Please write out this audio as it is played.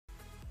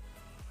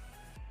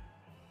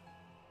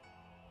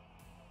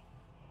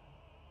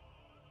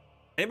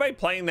Anybody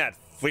playing that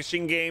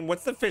fishing game?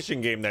 What's the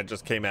fishing game that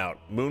just came out?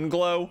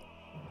 Moonglow?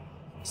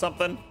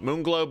 Something?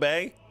 Moonglow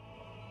Bay?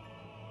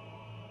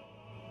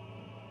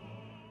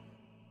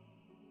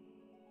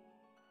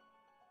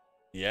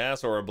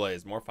 Yes, or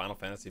Blaze. More Final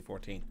Fantasy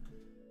 14.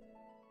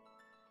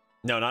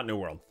 No, not New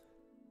World.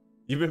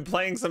 You've been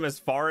playing some As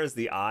Far As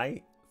the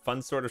Eye?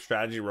 Fun sort of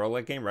strategy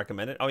roguelike game.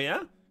 Recommend it. Oh,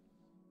 yeah?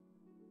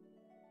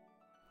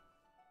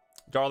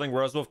 Darling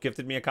Rosewolf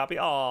gifted me a copy.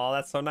 Oh,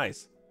 that's so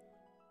nice.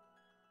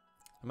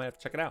 I might have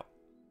to check it out.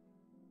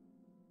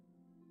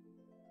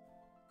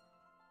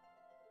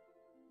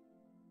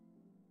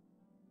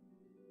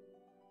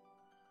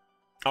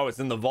 Oh, it's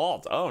in the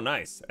vault. Oh,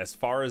 nice. As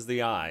Far As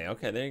the Eye.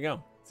 Okay, there you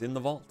go. It's in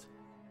the vault.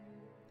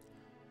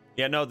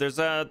 Yeah, no, there's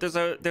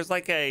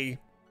like a,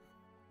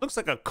 looks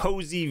like a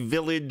cozy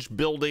village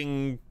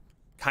building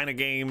kind of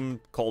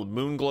game called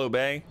Moonglow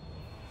Bay.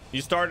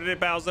 You started it,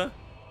 Bowser?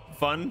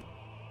 Fun.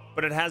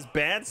 But it has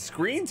bad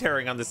screen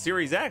tearing on the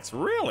Series X.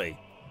 Really?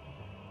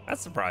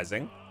 That's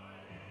surprising.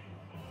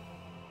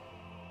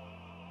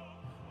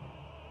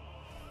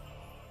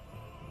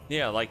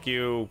 Yeah, like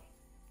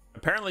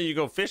apparently you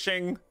go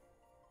fishing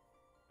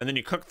and then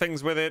you cook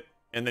things with it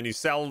and then you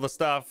sell the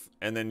stuff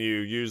and then you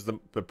use the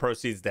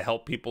proceeds to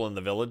help people in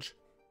the village.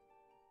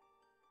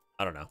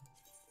 I don't know.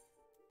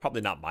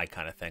 Probably not my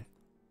kind of thing,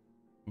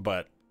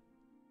 but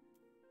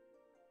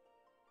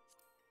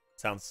it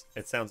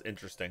sounds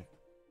interesting.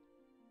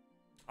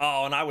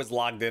 Oh, and I was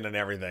logged in and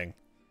everything.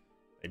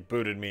 They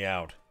booted me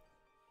out.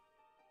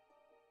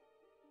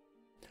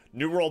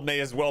 New World may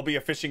as well be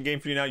a fishing game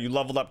for you now. You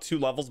leveled up 2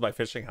 levels by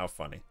fishing. How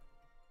funny.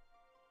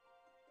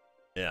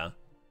 Yeah.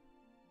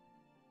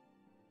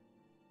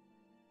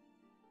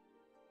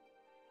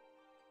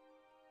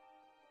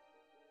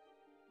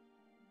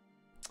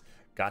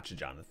 Gotcha,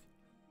 Jonathan.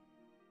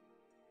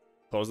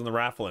 Closing the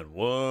raffle in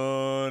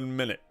 1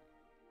 minute.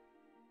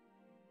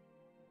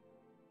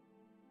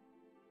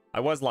 I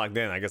was logged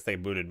in. I guess they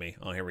booted me.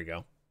 Oh, here we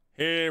go.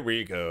 Here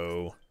we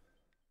go.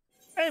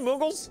 Hey,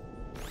 Moogles.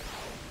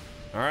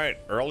 All right,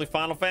 early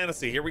Final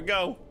Fantasy. Here we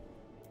go.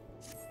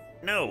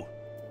 No.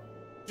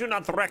 Do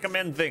not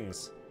recommend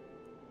things.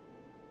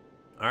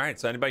 All right,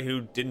 so anybody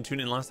who didn't tune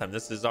in last time,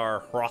 this is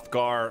our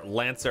Hrothgar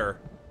Lancer.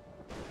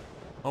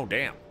 Oh,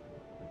 damn.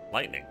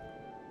 Lightning.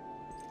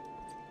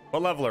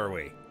 What level are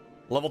we?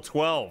 Level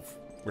 12.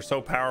 We're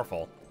so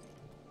powerful.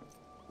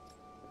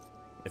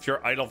 If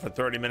you're idle for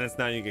 30 minutes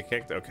now, you get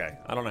kicked. Okay.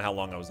 I don't know how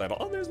long I was idle.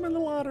 Oh, there's my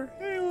little otter.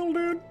 Hey, little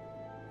dude.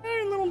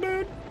 Hey, little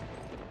dude.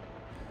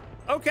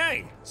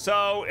 Okay.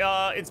 So,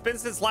 it's been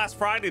since last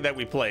Friday that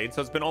we played, so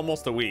it's been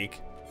almost a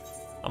week.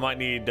 I might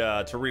need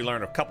to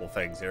relearn a couple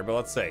things here, but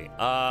let's see.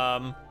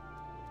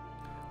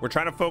 We're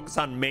trying to focus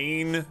on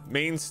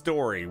main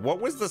story.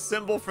 What was the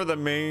symbol for the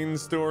main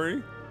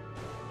story?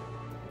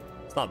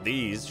 It's not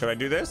these. Should I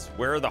do this?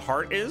 Where the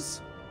heart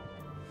is?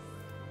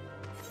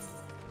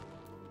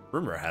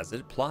 Rumor has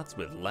it, plots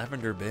with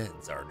lavender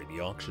beds are to be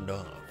auctioned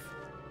off.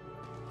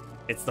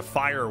 It's the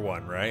fire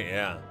one, right?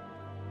 Yeah.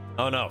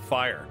 Oh no,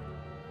 fire.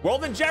 Well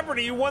then,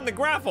 Jeopardy, you won the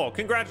graffle.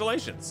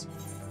 Congratulations.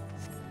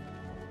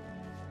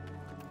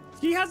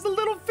 He has the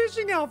little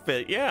fishing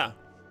outfit. Yeah,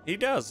 he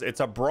does.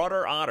 It's a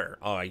broader otter.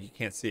 Oh, you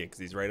can't see it because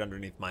he's right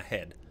underneath my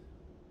head.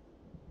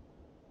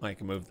 Oh, I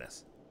can move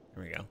this.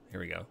 Here we go.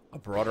 Here we go. A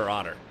broader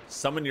otter.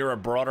 Summon your a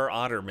broader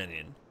otter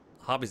minion.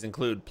 Hobbies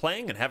include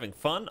playing and having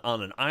fun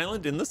on an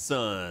island in the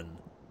sun.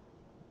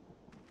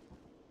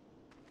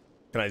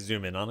 Can I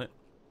zoom in on it?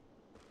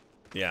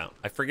 Yeah,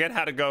 I forget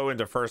how to go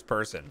into first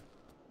person.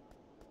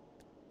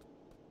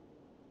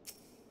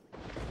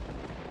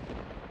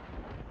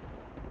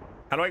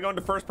 How do I go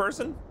into first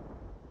person?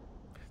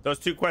 Those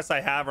 2 quests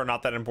I have are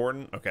not that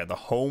important. Okay, the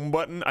home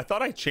button. I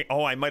thought I changed.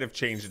 Oh, I might have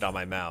changed it on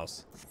my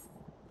mouse.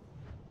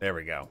 There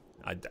we go.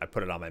 I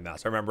put it on my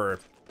mouse. I remember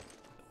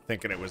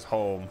thinking it was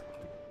home.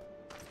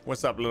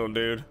 What's up, little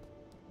dude?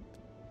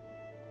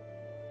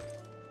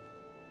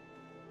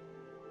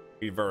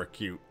 You're very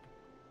cute.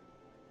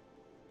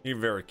 You're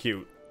very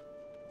cute.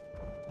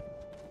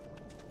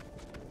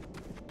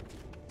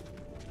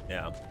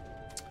 Yeah.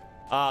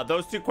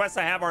 Those 2 quests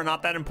I have are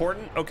not that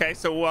important. Okay,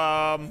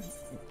 so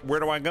where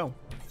do I go?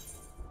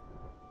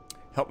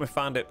 Help me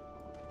find it.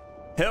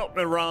 Help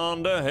me,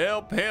 Rhonda.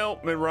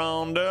 Help me,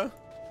 Rhonda.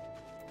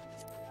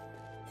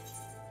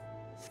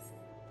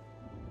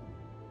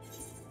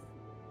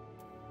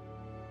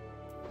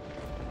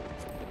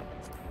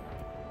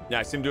 Yeah,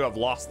 I seem to have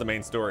lost the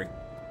main story.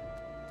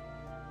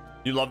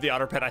 You love the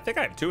otter pet? I think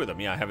I have 2 of them.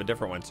 Yeah, I have a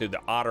different one too.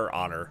 The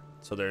otter.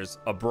 So there's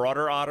a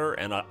broader otter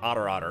and an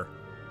otter.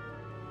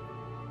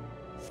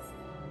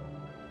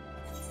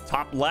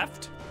 Top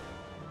left.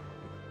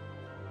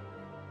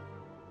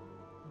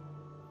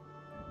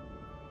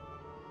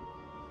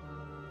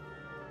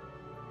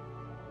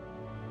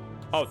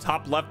 Oh,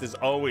 top left is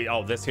always,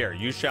 oh, this here.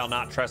 You shall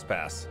not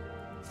trespass.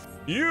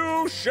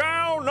 You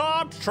shall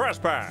not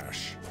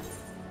trespass.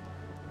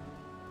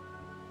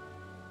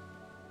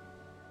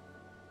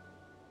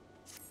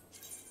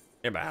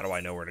 Yeah, but how do I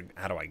know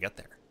how do I get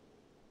there?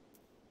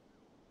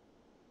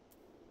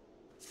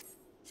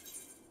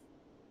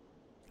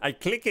 I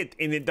click it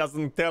and it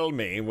doesn't tell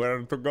me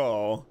where to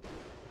go.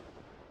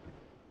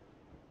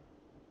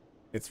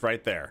 It's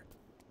right there.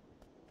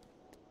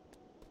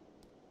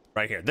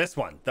 Right here. This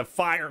one. The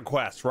fire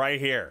quest right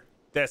here.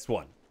 This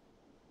one.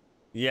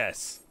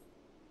 Yes.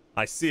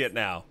 I see it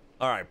now.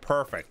 All right,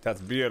 perfect.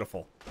 That's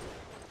beautiful.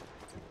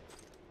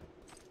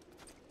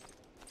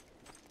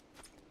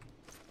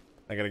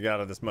 I gotta get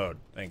out of this mode.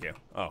 Thank you.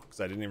 Oh,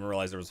 because I didn't even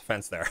realize there was a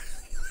fence there.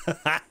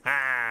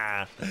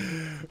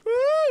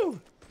 Woo!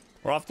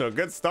 We're off to a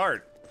good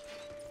start.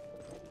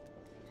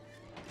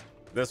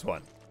 This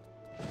one.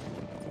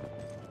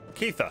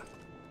 Keitha.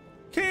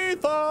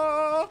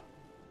 Keitha!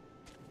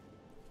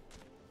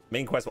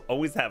 Main quest will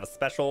always have a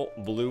special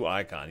blue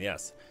icon.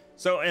 Yes.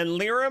 So, and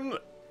Lirim,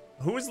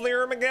 who's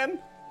Lirim again?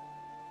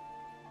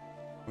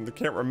 I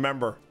can't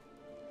remember.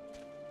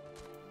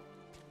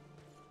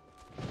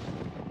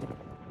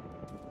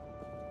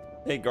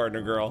 Hey,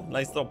 Gardener girl.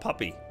 Nice little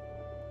puppy.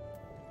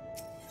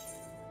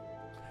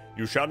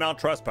 You shall not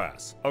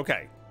trespass.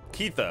 Okay.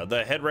 Keitha,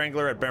 the head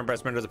wrangler at Baron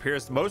Breast Menders,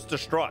 appears most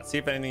distraught. See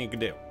if anything you can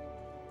do.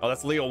 Oh,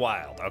 that's Leo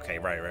Wild. Okay,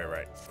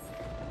 right.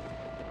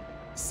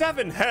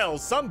 Seven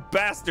hells, some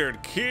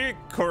bastard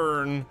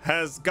Kikern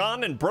has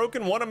gone and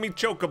broken one of me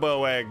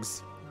chocobo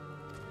eggs.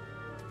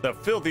 The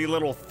filthy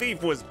little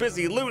thief was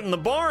busy looting the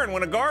barn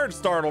when a guard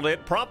startled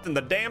it, prompting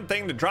the damn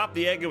thing to drop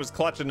the egg it was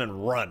clutching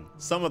and run.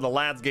 Some of the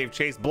lads gave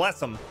chase, bless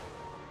them.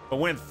 But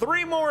when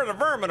 3 more of the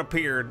vermin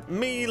appeared,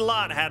 me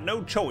lot had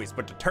no choice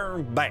but to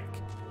turn back.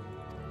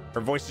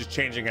 Her voice is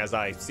changing as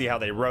I see how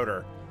they wrote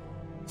her.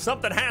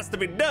 Something has to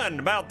be done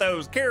about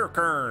those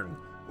Kikern.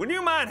 Would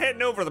you mind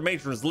heading over to the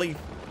matron's leaf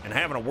and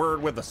having a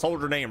word with a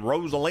soldier named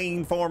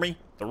Rosaline for me?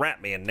 The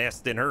rat man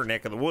nests in her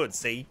neck of the woods,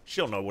 see?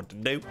 She'll know what to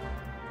do.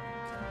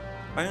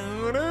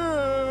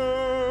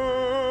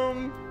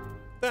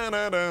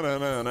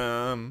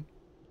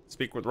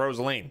 Speak with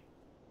Rosaline.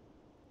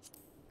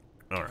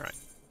 All right.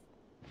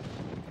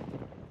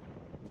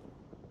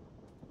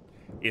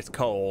 It's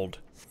called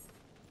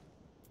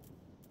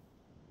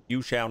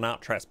You Shall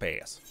Not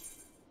Trespass.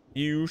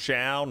 You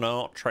shall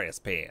not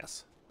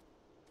trespass.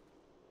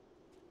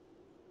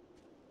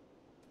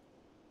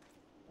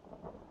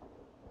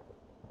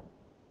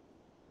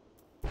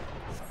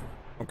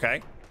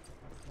 Okay.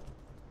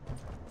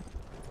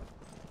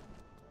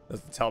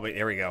 Doesn't tell me.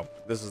 Here we go.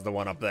 This is the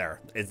one up there.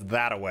 It's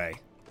that away.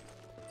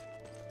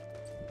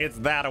 It's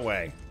that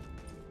away.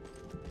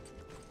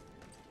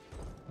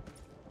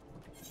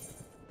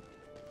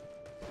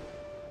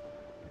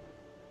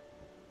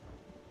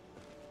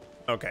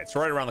 Okay, it's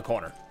right around the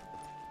corner.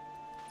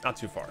 Not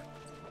too far.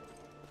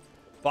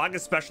 Bog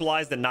is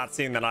specialized in not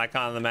seeing that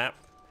icon on the map.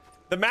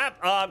 The map,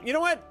 you know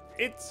what?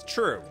 It's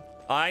true.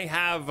 I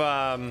have,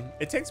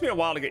 it takes me a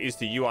while to get used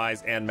to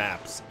UIs and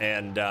maps,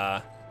 and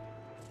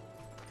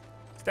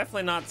it's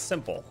definitely not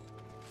simple.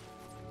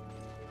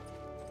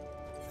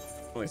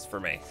 At least for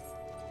me.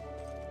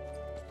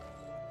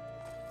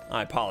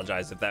 I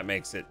apologize if that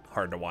makes it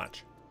hard to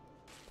watch.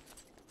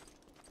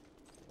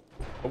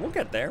 But we'll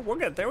get there. We'll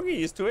get there. We'll get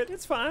used to it.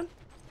 It's fine.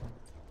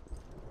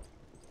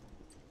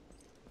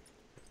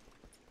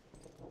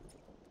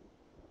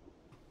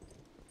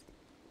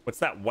 What's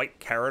that white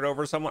carrot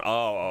over someone?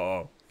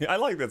 Oh. I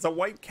like that. It's a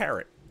white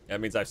carrot. That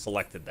means I've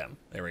selected them.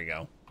 There we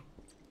go.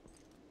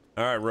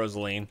 All right,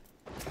 Rosaline.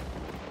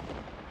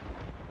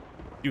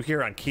 You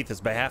here on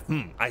Keitha's behalf?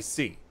 I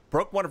see.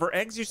 Broke one of her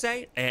eggs, you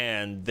say?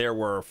 And there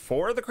were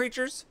 4 of the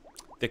creatures?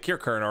 The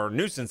Kikern are a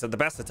nuisance at the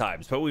best of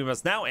times, but we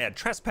must now add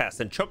trespass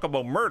and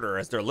chocobo murder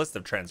as their list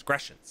of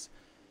transgressions.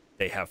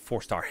 They have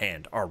forced our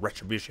hand. Our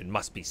retribution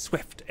must be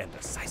swift and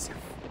decisive.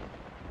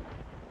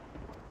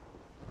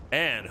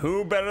 And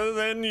who better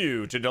than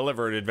you to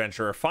deliver it,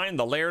 adventurer? Find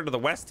the lair to the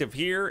west of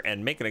here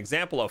and make an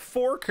example of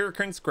 4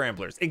 Kikern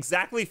scramblers.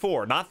 Exactly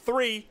 4, not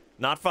 3,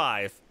 not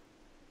 5.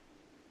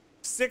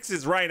 6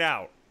 is right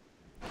out.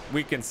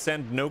 We can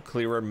send no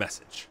clearer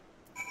message.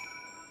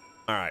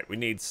 All right, we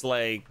need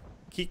slay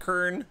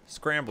Kikern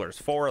scramblers,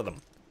 4 of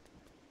them.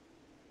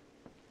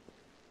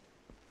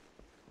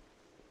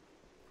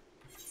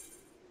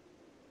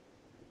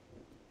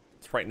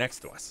 It's right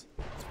next to us.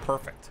 It's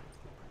perfect.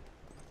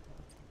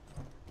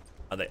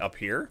 Are they up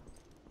here?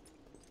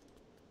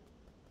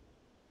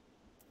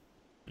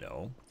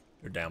 No,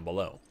 they're down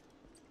below.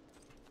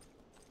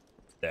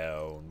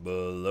 Down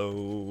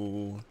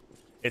below.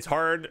 It's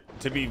hard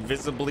to be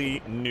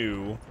visibly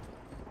new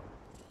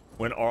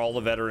when all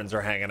the veterans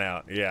are hanging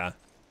out. Yeah.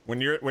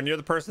 When you're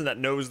the person that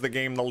knows the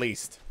game the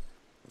least.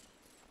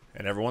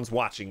 And everyone's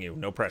watching you.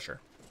 No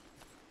pressure.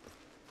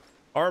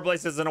 Arblaze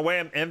says, in a way,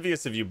 I'm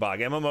envious of you, Bog.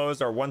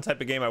 MMOs are one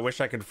type of game I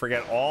wish I could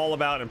forget all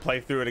about and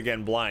play through it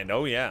again blind.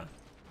 Oh, yeah.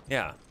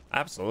 Yeah,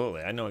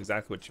 absolutely. I know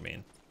exactly what you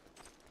mean.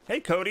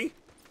 Hey, Cody.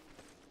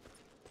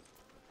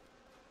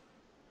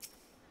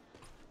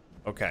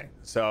 Okay,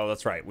 so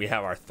that's right. We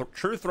have our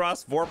True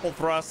Thrust, Vorpal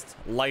Thrust,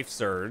 Life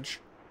Surge.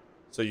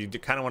 So you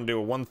kind of want to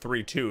do a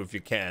 1-3-2 if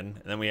you can.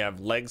 And then we have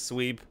Leg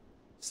Sweep,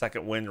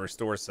 Second Wind,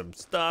 restore some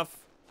stuff.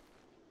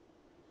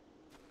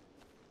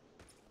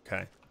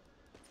 Okay.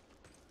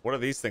 What do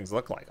these things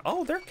look like?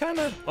 Oh, they're kind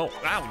of... Oh,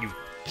 wow, you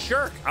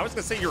jerk. I was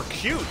going to say you're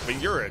cute, but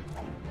you're an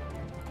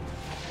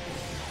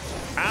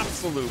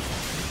absolute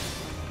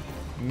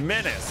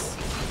menace.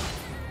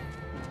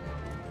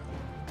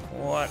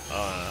 What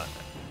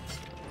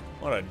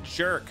a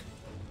jerk.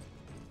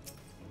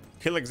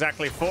 Kill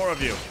exactly 4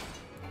 of you.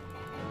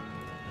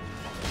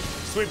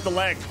 Sweep the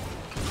leg.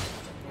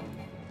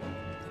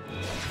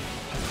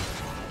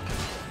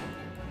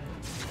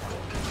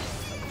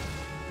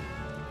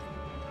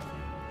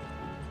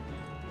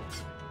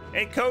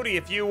 Hey Cody,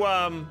 if you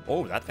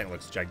oh, that thing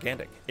looks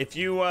gigantic. If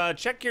you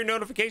check your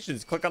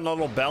notifications, click on the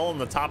little bell on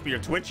the top of your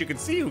Twitch, you can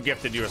see who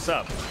gifted you a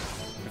sub.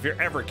 If you're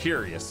ever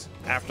curious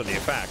after the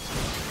fact.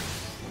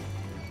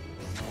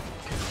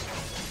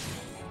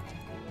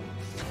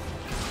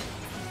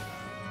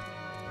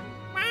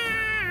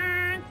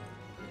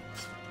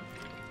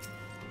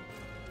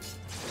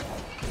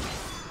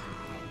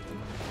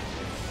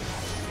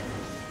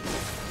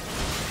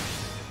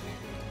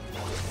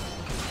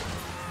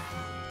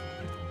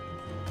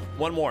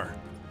 One more.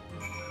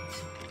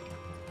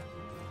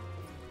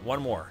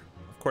 One more.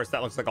 Of course,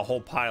 that looks like a whole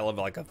pile of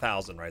like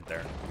 1,000 right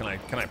there. Can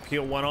I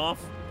peel one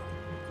off?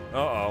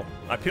 Uh-oh.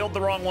 I peeled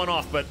the wrong one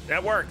off, but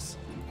that works.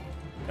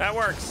 That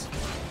works.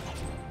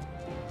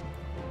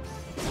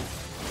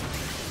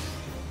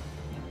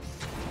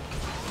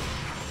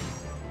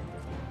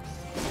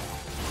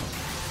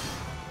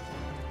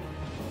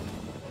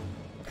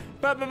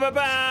 Ba ba ba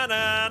ba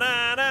na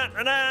na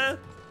na na.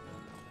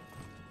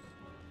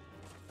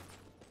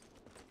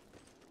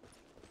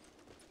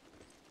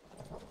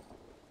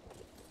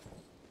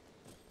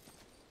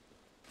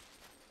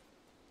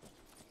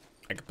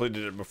 I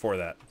completed it before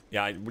that.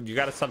 Yeah, you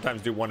got to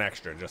sometimes do one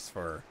extra just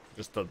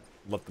to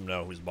let them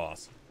know who's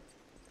boss.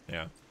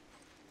 Yeah.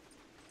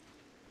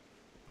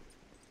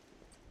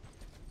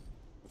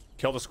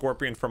 Kill the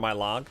scorpion for my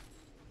log.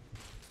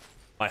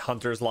 My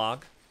hunter's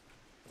log.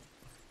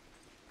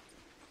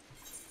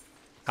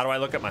 How do I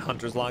look at my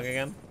hunter's log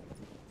again?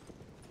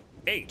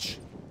 H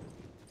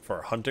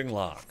for hunting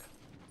log.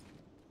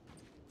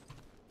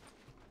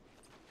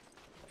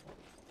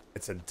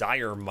 It's a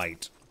dire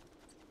mite.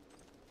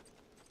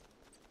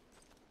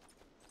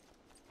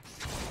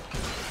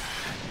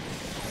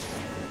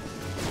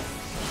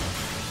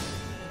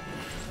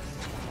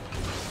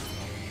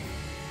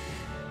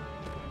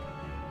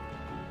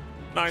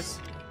 Nice.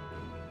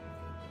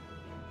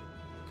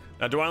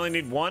 Now, do I only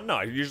need one? No,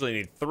 I usually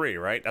need 3,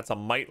 right? That's a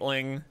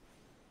miteling.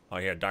 Oh,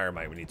 yeah, dire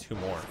mite. We need 2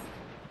 more.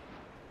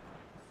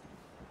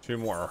 2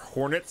 more. Are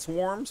hornet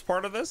swarms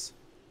part of this?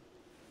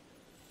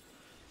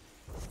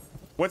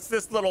 What's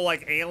this little,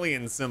 like,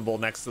 alien symbol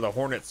next to the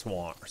hornet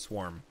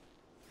swarm?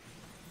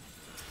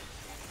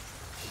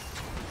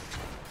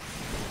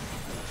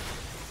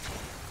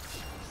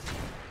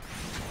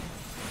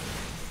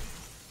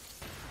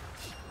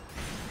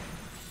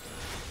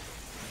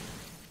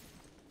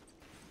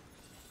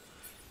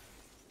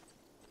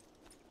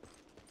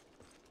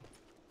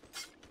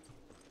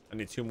 I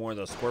need 2 more of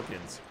those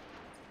scorpions.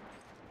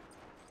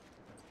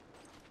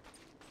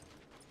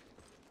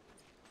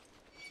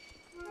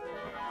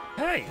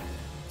 Hey!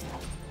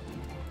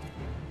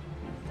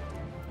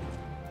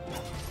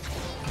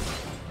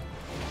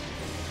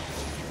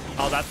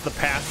 Oh, that's the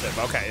passive.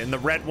 Okay, and the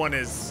red one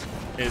is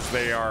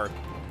they are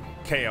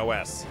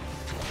KOS.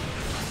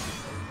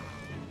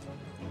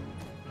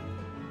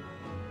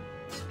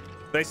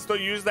 They still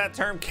use that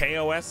term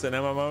KOS in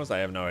MMOs? I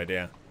have no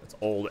idea. It's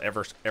old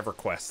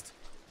EverQuest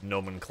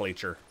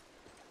nomenclature.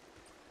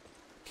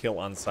 Kill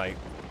on sight.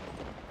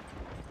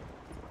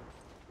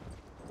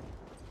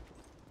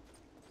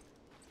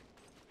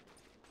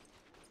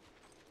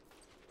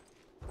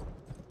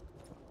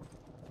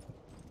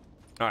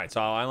 All right, so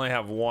I only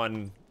have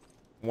one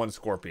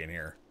scorpion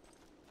here.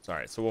 All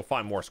right, so we'll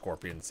find more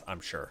scorpions,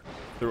 I'm sure,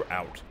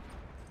 throughout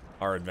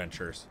our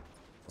adventures.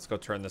 Let's go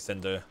turn this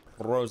into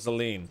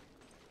Rosaline.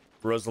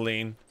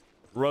 Rosaline.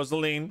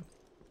 Rosaline.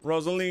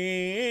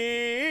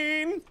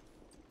 Rosaline.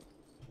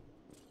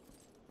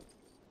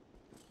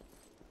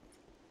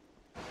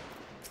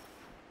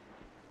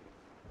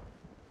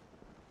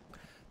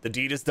 The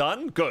deed is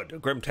done? Good. A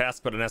grim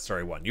task, but a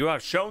necessary one. You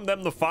have shown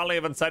them the folly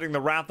of inciting the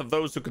wrath of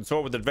those who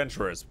consort with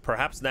adventurers.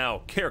 Perhaps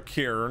now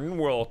Kirkirn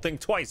will think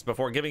twice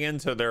before giving in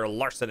to their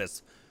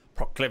larcenous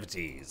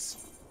proclivities.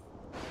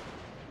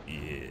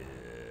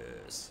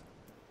 Yes.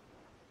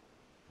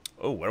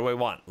 Oh, what do I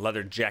want?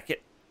 Leather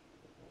jacket.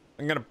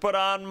 I'm gonna put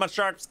on my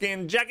shark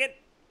skin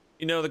jacket.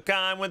 You know, the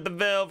kind with the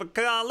velvet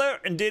collar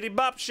and diddy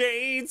bop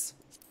shades.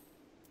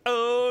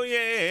 Oh,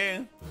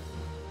 yeah.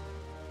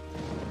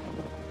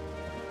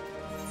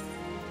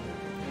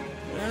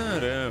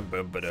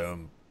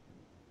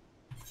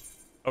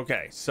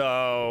 Okay,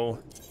 so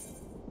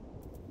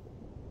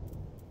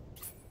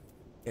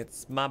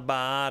it's my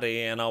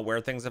body and I'll wear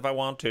things if I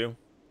want to.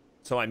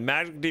 So my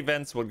magic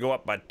defense would go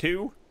up by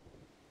 2.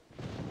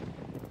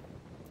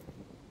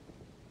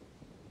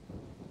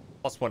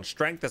 +1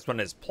 strength. This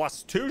one is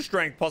 +2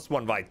 strength,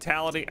 +1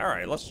 vitality. All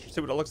right, let's see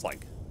what it looks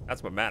like.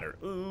 That's what mattered.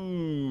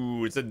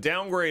 Ooh, it's a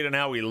downgrade on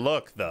how we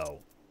look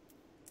though.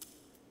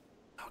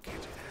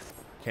 can't do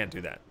that. Can't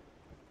do that.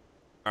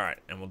 All right,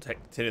 and we'll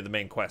continue the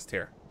main quest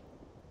here.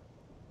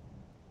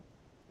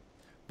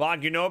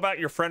 Bog, you know about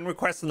your friend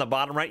requests in the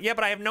bottom right? Yeah,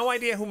 but I have no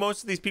idea who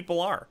most of these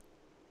people are.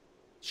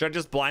 Should I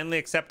just blindly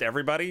accept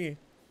everybody?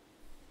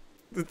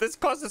 This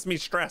causes me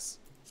stress.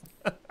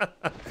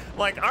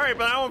 Like, all right,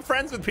 but I'm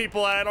friends with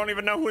people I don't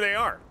even know who they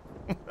are.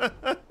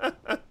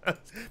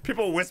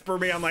 People whisper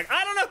me, I'm like,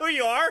 I don't know who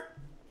you are.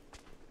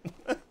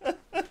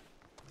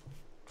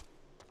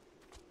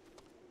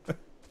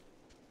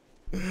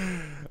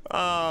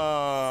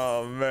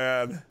 Oh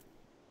man,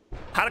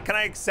 can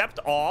I accept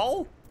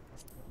all?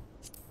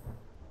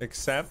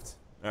 Accept?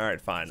 All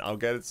right, fine, I'll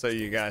get it so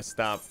you guys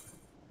stop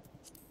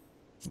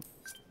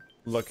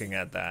looking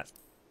at that.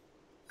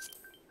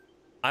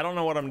 I don't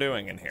know what I'm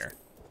doing in here.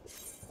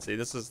 See,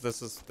 this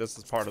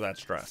is part of that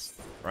stress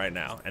right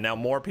now, and now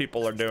more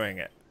people are doing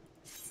it.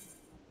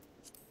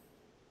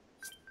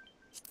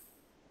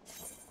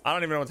 I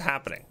don't even know what's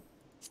happening.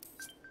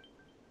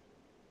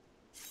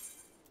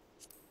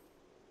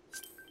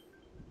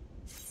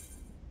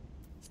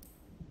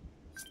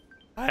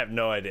 I have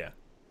no idea.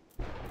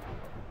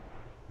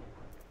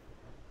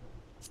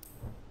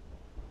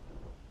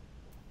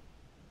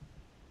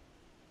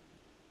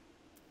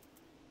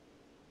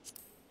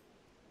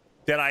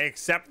 Did I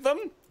accept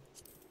them?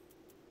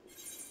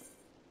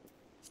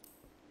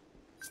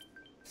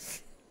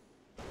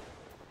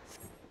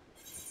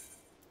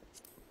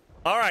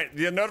 All right,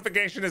 the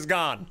notification is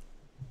gone.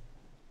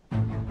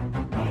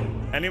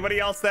 Anybody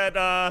else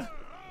that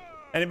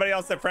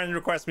friend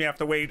requests me have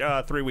to wait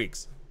 3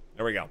 weeks.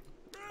 There we go.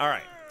 All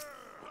right.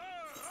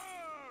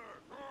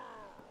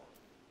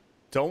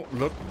 Don't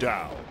look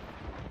down.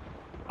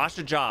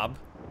 Asha Job,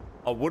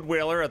 a wood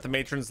whaler at the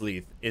Matron's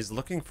Leith, is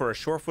looking for a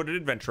sure-footed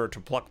adventurer to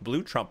pluck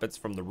blue trumpets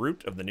from the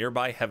root of the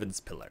nearby Heavens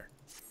Pillar.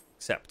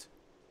 Accept.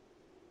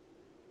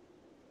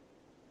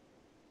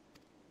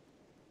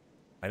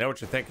 I know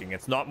what you're thinking.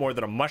 It's not more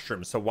than a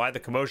mushroom, so why the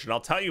commotion? I'll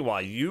tell you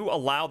why. You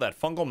allow that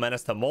fungal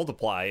menace to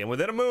multiply, and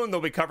within a moon,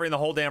 they'll be covering the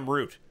whole damn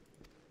root.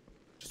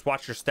 Just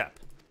watch your step.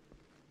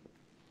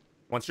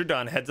 Once you're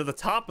done, head to the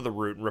top of the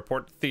root and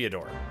report to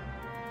Theodore.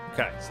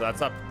 Okay, so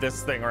that's up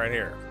this thing right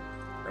here.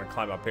 We're gonna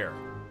climb up here.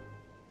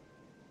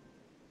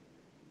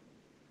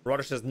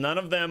 Roder says, none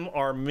of them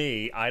are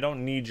me. I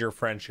don't need your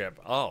friendship.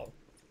 Oh.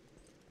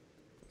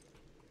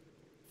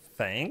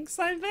 Thanks,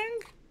 I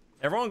think?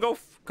 Everyone go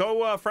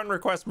friend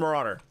request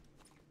Marauder.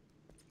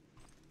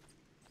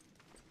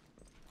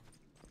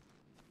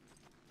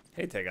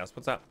 Hey, Tegas,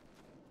 what's up?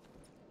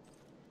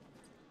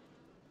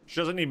 She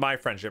doesn't need my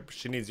friendship.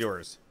 She needs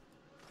yours.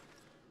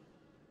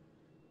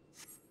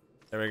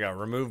 There we go.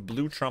 Remove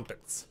blue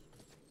trumpets.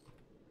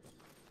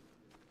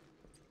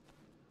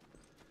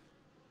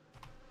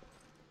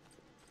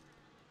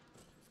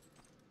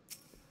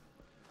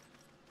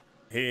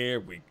 Here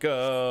we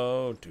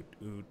go. Do,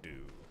 do, do.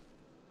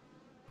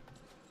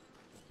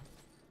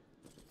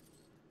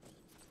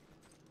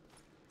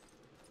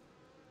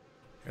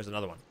 Here's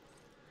another one.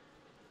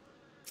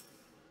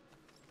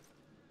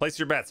 Place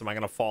your bets. Am I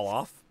going to fall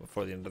off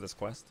before the end of this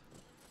quest?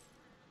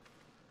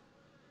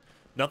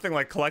 Nothing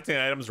like collecting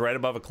items right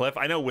above a cliff.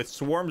 I know, with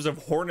swarms of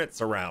hornets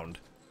around.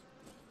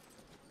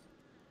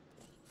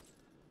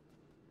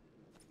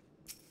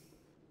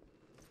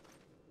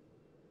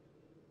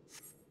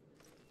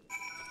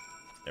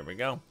 There we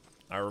go.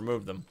 I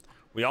removed them.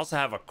 We also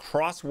have a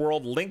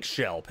cross-world link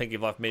shell Pinky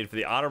Bluff made for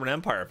the Ottoman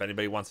Empire if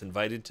anybody wants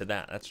invited to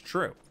that. That's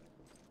true.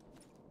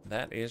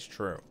 That is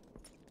true.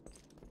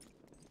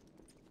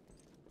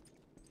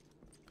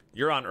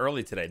 You're on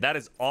early today. That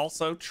is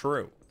also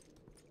true.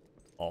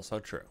 Also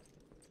true.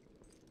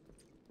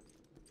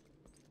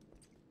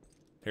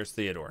 Here's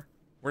Theodore.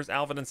 Where's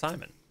Alvin and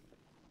Simon?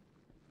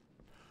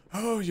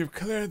 Oh, you've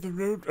cleared the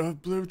root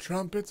of blue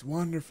trumpets?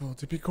 Wonderful.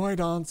 To be quite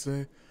honest,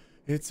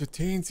 it's a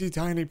teensy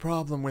tiny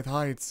problem with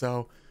height,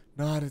 so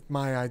not at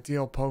my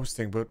ideal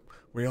posting, but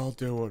we all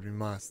do what we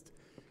must.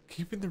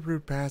 Keeping the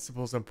route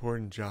passable is an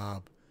important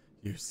job.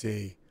 You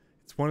see,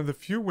 it's one of the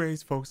few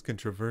ways folks can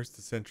traverse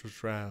the Central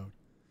Shroud.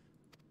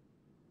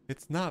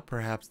 It's not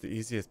perhaps the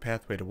easiest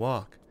pathway to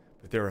walk,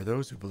 but there are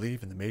those who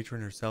believe in the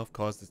matron herself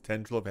caused this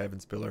tendril of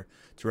Heaven's Pillar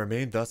to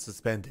remain thus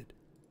suspended.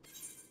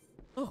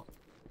 Oh.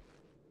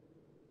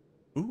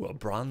 Ooh, a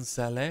bronze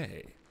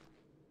salé.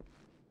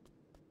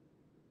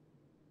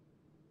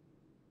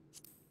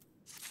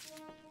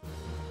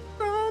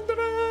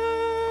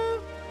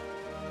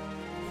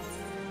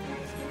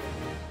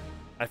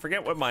 I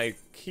forget what my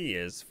key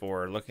is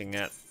for looking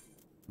at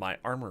my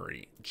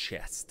armory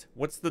chest.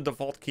 What's the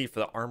default key for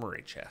the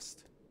armory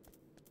chest?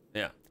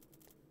 Yeah.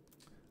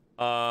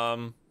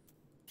 All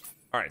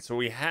right, so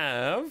we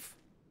have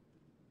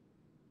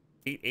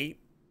 8.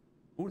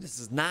 Ooh, this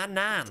is 9.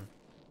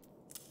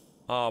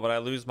 Oh, but I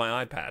lose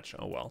my eye patch.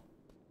 Oh well.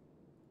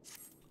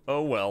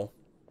 Oh well.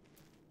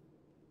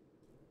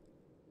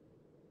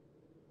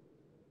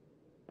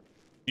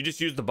 You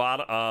just use the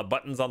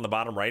buttons on the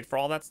bottom right for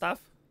all that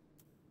stuff?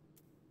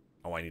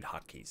 Oh, I need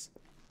hotkeys.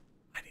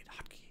 I need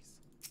hotkeys.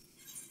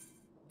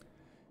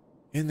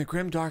 In the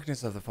grim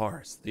darkness of the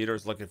forest,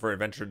 Theodore's looking for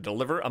adventure to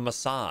deliver a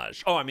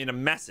massage. Oh, I mean a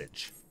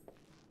message.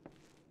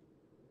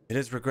 It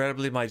is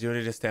regrettably my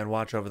duty to stand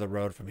watch over the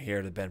road from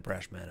here to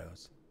Bentbrash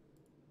Meadows.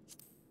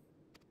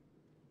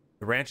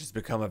 The ranch has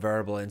become a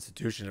veritable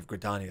institution of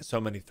Gridania. So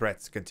many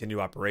threats to continue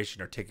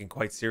operation are taken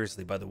quite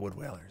seriously by the wood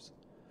whalers.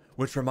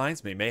 Which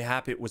reminds me,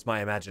 mayhap it was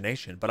my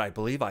imagination, but I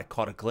believe I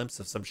caught a glimpse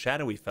of some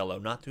shadowy fellow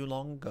not too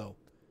long ago.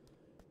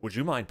 Would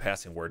you mind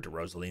passing word to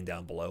Rosaline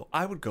down below?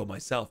 I would go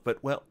myself,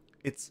 but, well,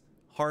 it's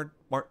hard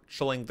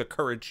marshaling the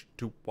courage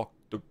to walk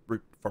the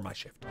route for my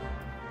shift.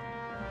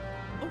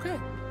 Okay.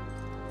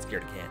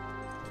 Scared cat.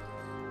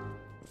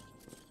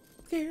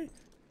 Scared.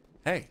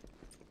 Hey.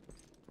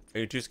 Are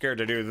you too scared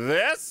to do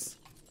this?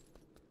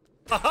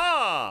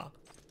 Aha!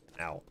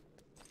 Ow.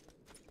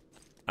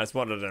 I just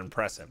wanted to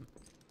impress him.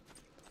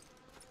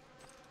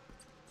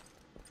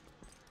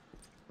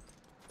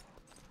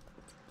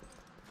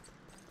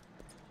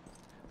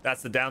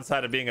 That's the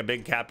downside of being a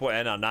big cat boy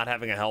and not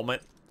having a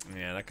helmet.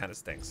 Yeah, that kind of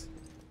stinks.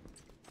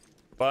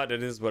 But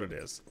it is what it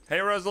is. Hey,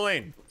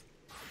 Rosaline.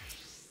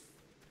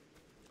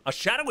 A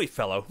shadowy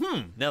fellow.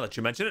 Now that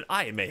you mention it,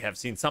 I may have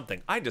seen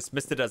something. I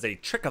dismissed it as a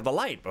trick of the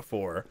light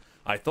before.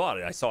 I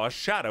thought I saw a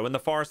shadow in the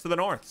forest to the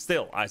north.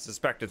 Still, I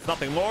suspect it's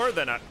nothing more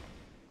than a...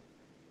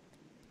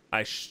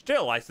 I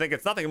think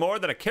it's nothing more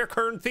than a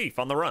Kirkern thief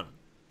on the run.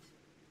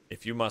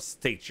 If you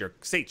must sate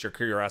your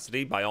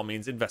curiosity, by all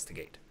means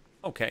investigate.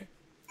 Okay,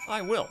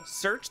 I will.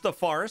 Search the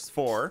forest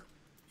for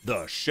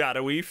the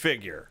shadowy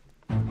figure.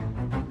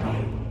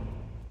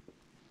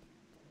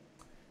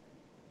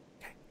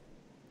 Okay.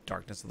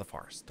 Darkness of the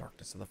forest,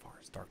 darkness of the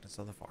forest, darkness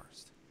of the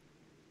forest.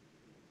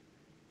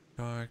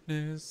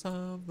 Darkness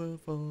of the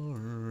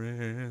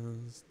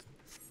forest.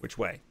 Which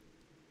way?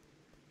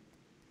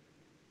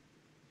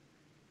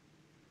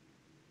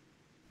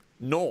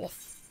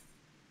 North.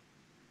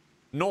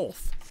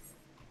 North.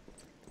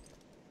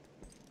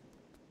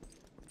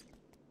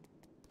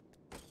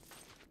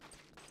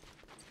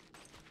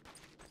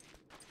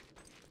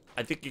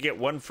 I think you get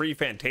one free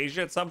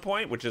Fantasia at some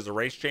point, which is a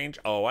race change.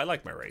 Oh, I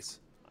like my race.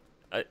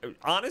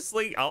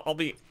 Honestly, I'll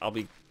be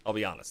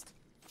honest.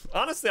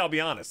 Honestly, I'll be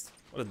honest.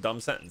 What a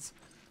dumb sentence.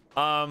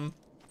 I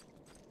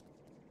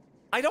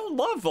don't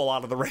love a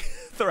lot of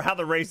the how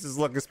the races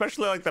look,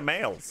 especially like the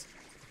males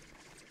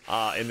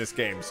in this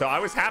game. So I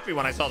was happy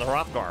when I saw the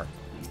Hrothgar.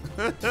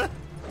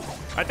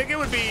 I think it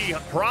would be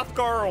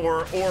Hrothgar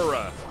or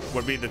Aura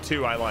would be the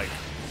two I like.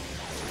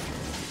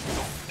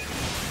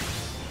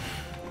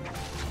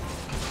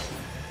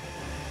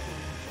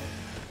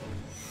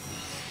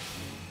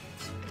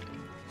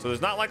 So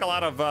there's not like a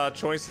lot of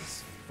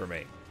choices for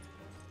me.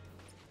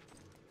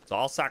 So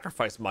I'll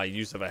sacrifice my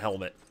use of a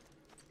helmet.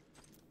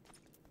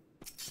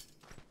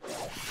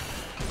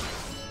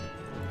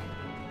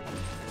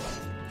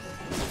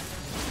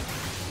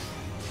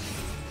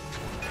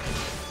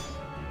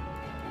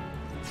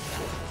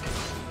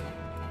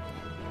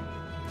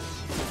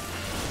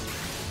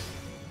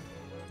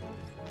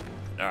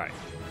 All right.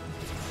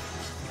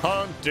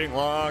 Hunting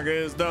log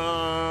is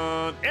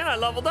done. And I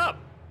leveled up.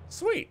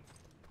 Sweet.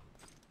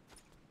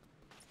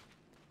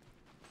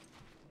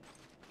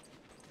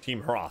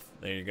 Team Hroth.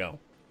 There you go.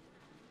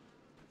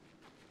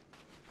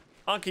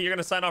 Anki, you're going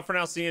to sign off for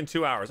now. See you in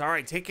 2 hours. All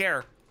right, take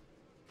care.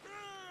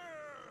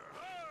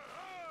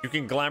 You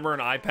can glamour an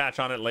eye patch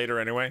on it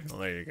later anyway. Well,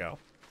 there you go.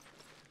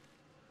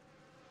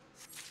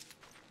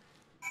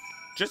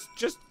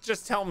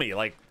 Just tell me,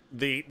 like,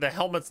 the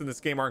helmets in this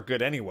game aren't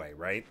good anyway,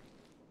 right?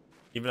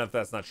 Even if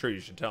that's not true, you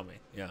should tell me.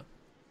 Yeah.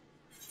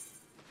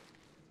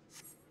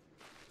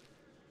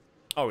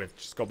 Oh, we have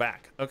to just go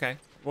back. Okay,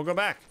 we'll go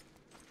back.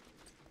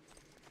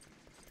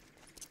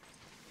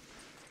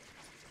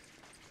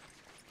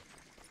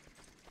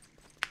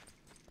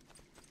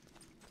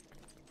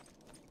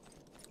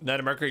 Night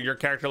of Mercury, your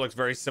character looks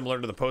very similar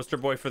to the poster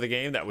boy for the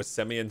game. That was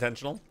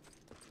semi-intentional.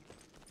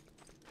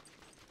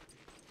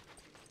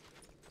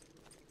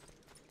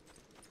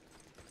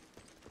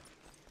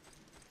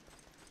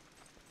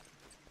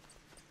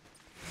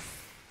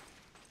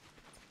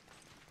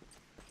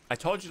 I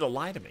told you to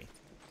lie to me.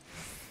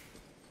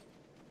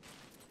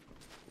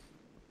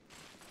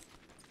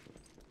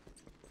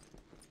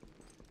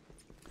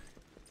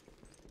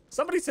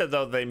 Somebody said,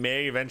 though, they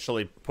may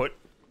eventually put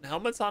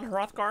helmets on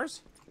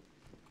Hrothgars.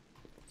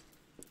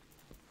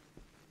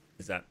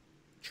 Is that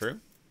true?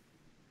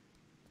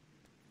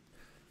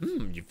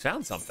 You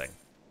found something.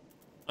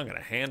 I'm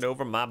gonna hand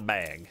over my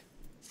bag.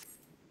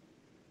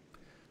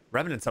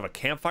 Remnants of a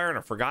campfire and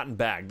a forgotten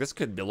bag. This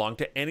could belong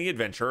to any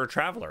adventurer or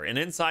traveler. And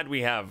inside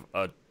we have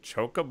a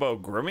chocobo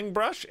grooming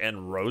brush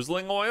and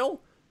rosling oil.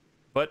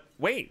 But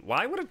wait,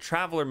 why would a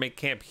traveler make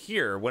camp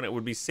here when it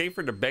would be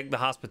safer to beg the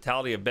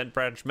hospitality of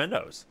Bentbrash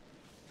Meadows?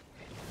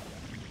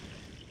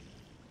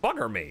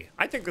 Bugger me.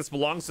 I think this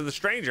belongs to the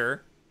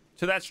stranger.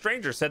 To that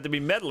stranger said to be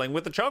meddling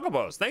with the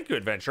chocobos. Thank you,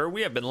 adventurer.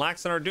 We have been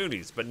lax in our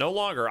duties, but no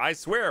longer. I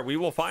swear we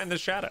will find the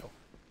shadow.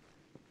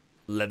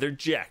 Leather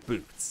jack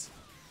boots.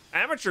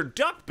 Amateur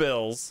duck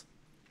bills.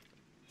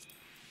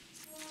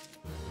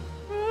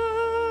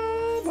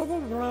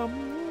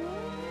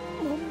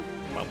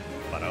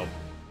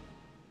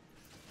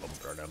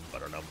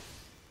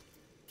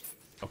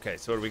 Okay,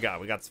 so what do we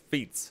got? We got some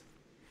feats.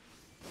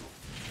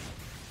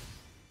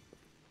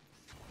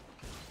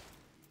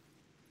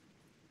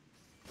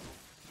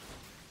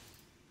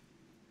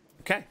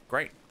 Okay,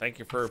 great. Thank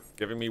you for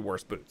giving me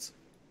worse boots.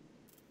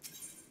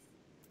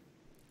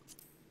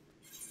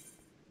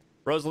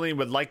 Rosaline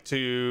would like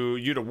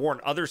you to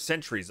warn other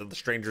sentries of the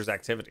stranger's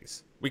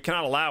activities. We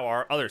cannot allow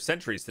our other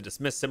sentries to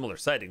dismiss similar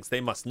sightings.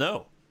 They must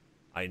know.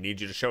 I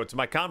need you to show it to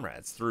my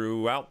comrades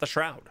throughout the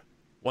shroud.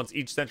 Once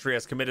each sentry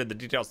has committed the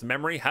details to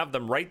memory, have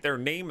them write their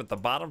name at the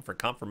bottom for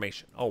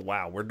confirmation. Oh,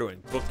 wow. We're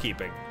doing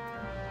bookkeeping.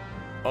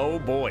 Oh,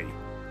 boy.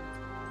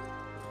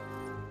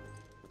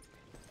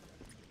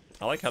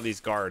 I like how these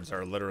guards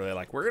are literally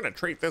like, we're going to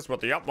treat this with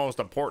the utmost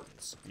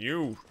importance.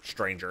 You,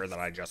 stranger that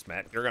I just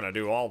met, you're going to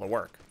do all the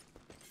work.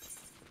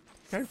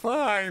 Okay,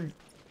 fine.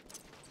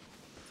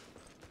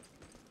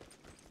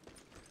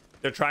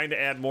 They're trying to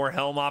add more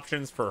helm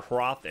options for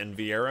Hroth and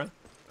Vieira.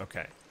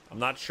 Okay. I'm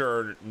not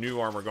sure new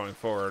armor going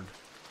forward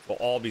will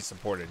all be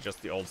supported.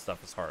 Just the old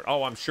stuff is hard.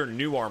 Oh, I'm sure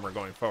new armor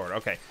going forward.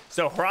 Okay.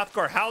 So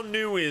Hrothgar, how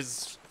new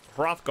is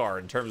Hrothgar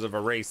in terms of a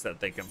race that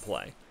they can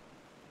play?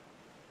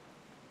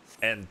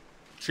 And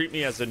treat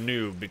me as a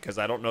noob because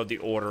I don't know the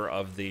order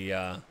of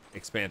the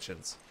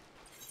expansions.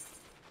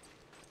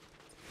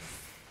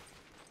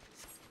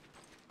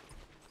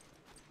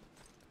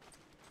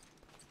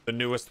 The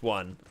newest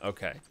one.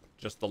 Okay.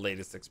 Just the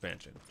latest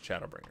expansion.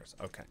 Shadowbringers.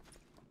 Okay.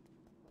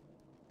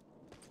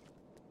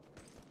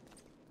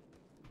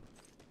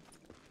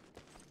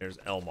 There's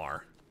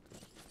Elmar.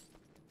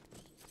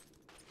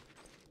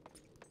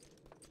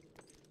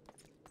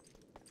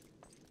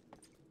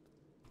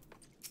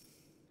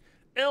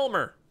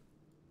 Elmer!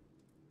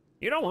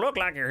 You don't look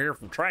like you're here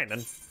from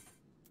training.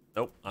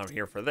 Nope, I'm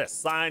here for this.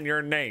 Sign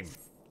your name.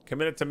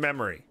 Commit it to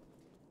memory.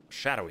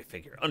 Shadowy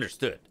figure.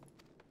 Understood.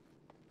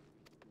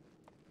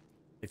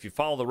 If you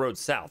follow the road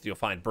south, you'll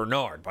find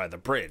Bernard by the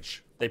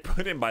bridge. They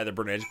put him by the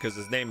bridge because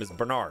his name is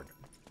Bernard.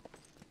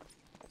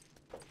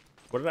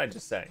 What did I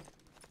just say?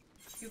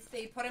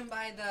 They put him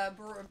by the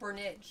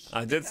Bernage.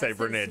 I did say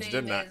Bernage,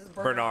 didn't I?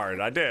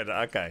 Bernard. I did.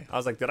 Okay. I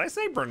was like, did I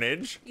say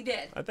Bernage? You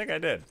did. I think I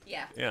did.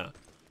 Yeah. Yeah.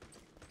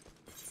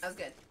 That was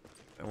good.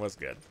 That was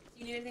good. Do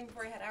you need anything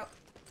before you head out?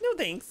 No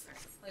thanks. All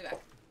right, I'll be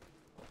back.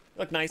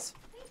 Look nice.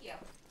 Thank you.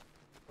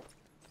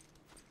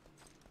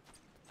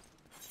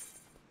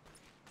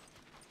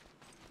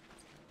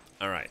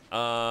 All right.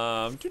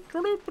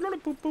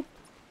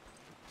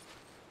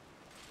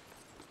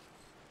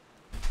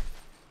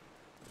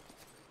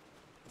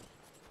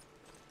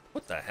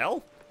 What the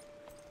hell?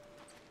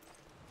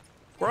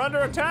 We're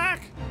under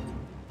attack.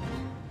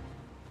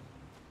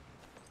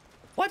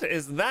 What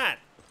is that?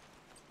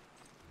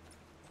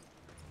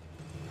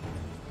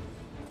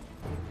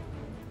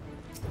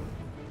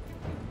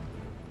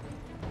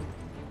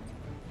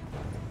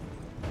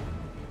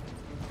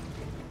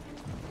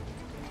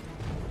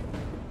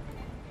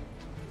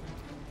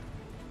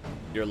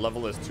 Your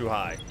level is too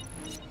high.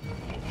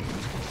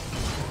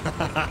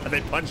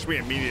 They punched me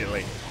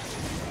immediately.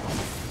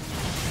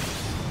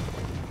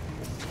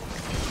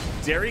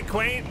 Dairy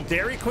Queen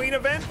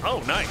event?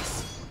 Oh,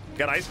 nice.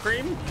 Got ice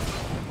cream?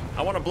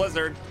 I want a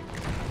blizzard.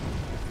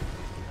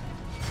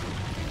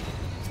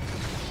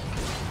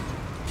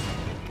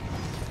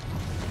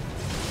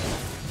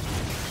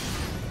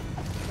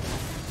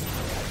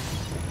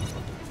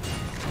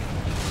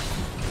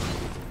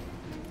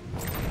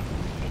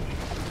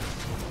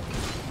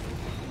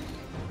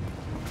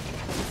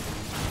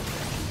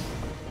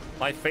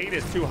 My fate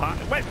is too hot.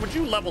 Wait, would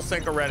you level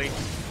sync already?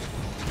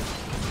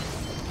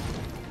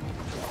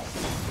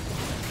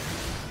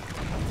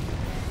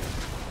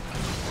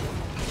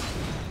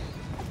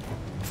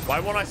 Why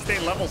won't I stay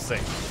level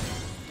sync?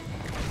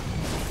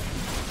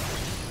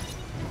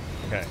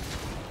 Okay.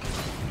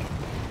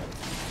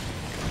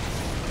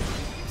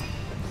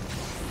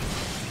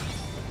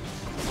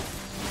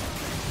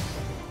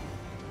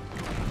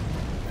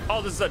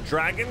 Oh, this is a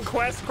Dragon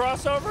Quest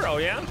crossover? Oh,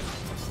 yeah?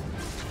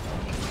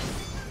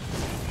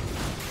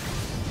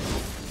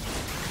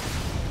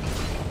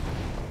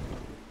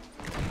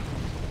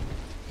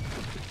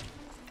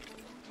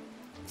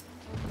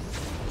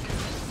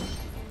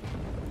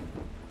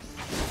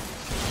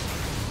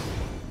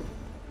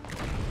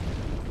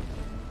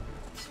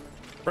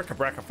 Bricka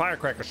bracka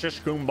firecracker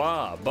shish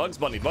goomba. Bugs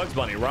Bunny,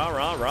 rah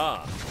rah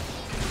rah.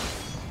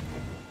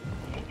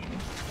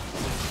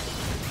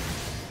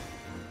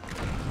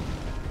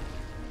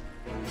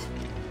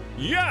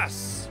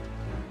 Yes!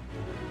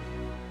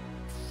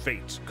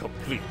 Fate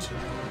complete.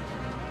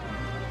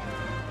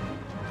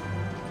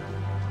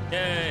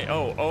 Yay!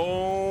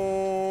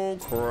 Oh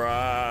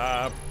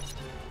crap.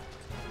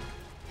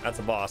 That's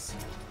a boss.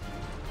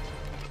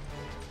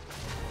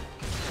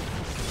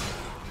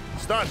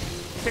 Stun!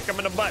 Kick him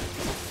in the butt.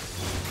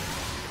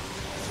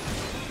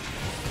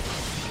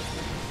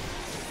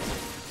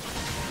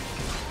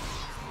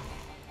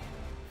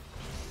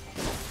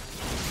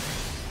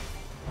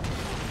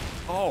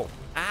 Oh,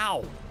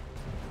 ow.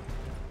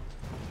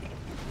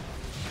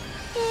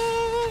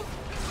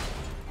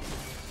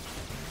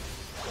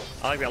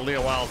 I like that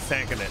Leo Wild's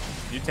tanking it.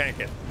 You tank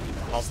it.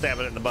 I'll stab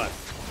it in the butt.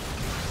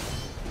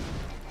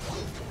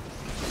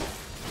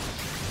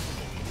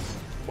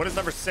 What is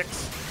number 6?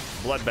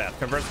 Bloodbath.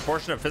 Converts a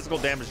portion of physical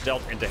damage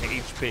dealt into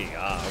HP.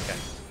 Ah, okay.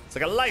 It's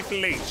like a life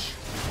leech.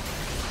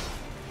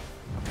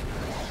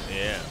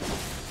 Yeah.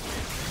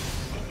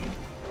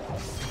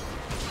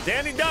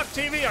 Danny Duck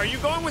TV, are you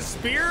going with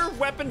spear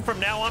weapon from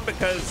now on?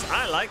 Because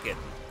I like it.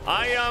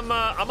 I'm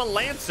a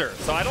lancer,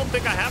 so I don't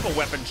think I have a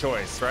weapon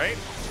choice, right?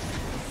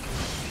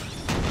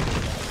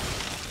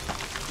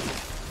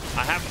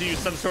 I have to use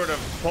some sort of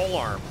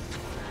polearm.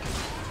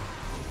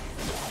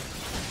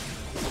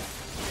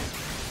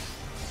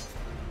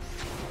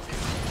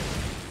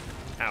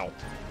 Ow.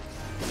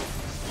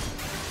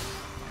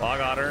 Bog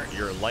Otter,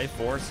 your life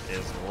force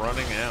is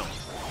running out.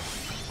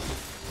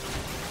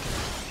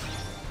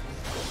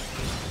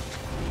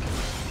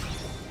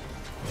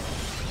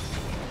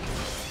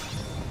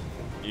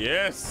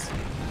 Yes.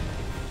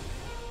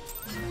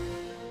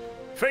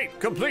 Fate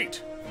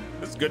complete.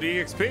 This is good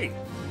EXP.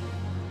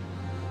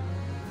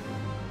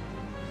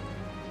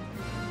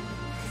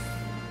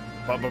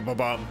 Bum bum bum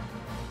bum.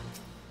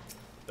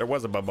 There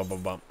was a bum bum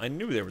bum bum. I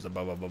knew there was a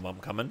bum bum bum bum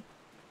coming.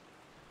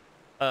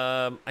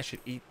 I should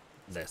eat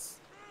this.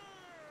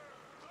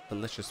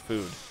 Delicious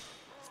food.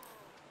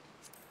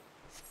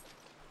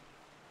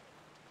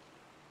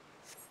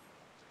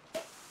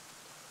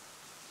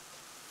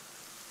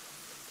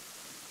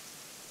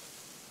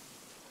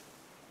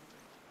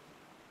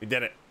 We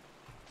did it.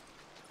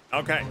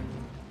 Okay.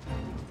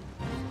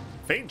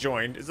 Fate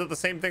joined. Is it the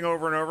same thing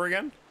over and over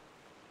again?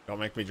 Don't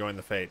make me join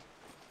the Fate.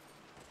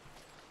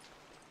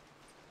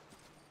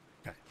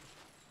 Okay.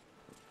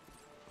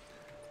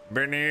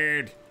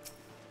 Bernard.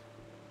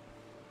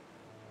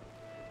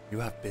 You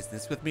have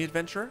business with me,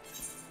 adventurer?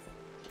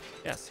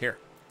 Yes, here.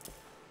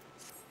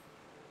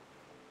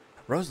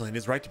 Rosalind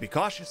is right to be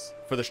cautious,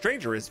 for the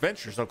stranger is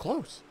venture so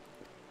close.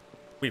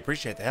 We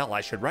appreciate the hell.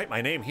 I should write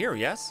my name here,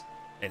 yes?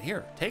 And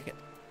here, take it.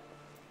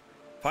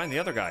 Find the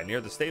other guy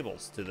near the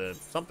stables to the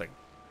something.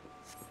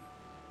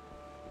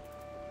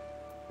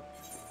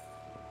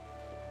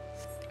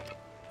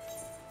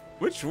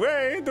 Which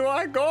way do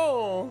I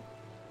go?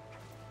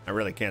 I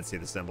really can't see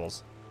the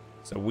symbols.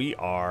 So we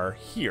are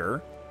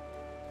here.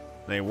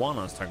 They want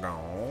us to go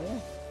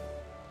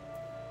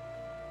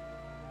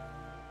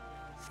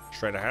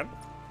straight ahead.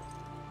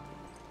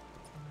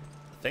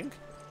 I think.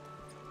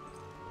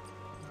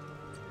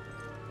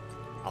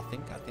 I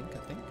think.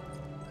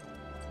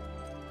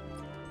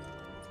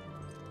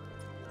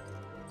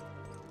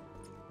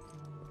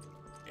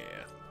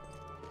 Yeah.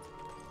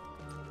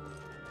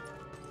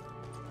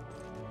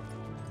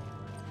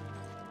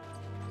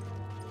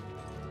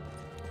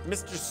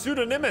 Mr.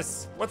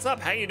 Pseudonymous, what's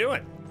up? How you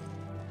doing?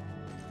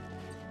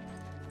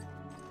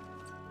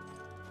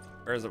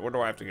 Where is it? Where do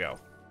I have to go?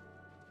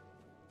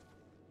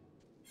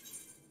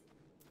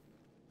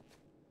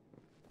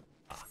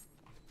 Ah.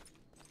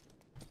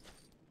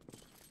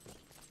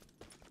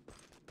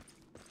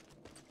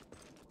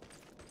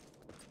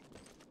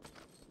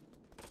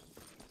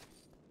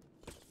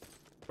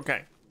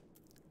 Okay.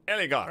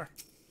 Elgar.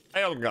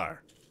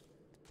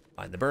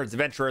 Find the birds,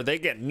 adventurer. They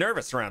get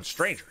nervous around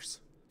strangers.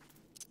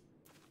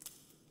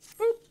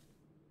 Boop.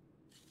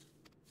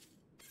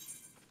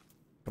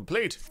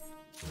 Complete.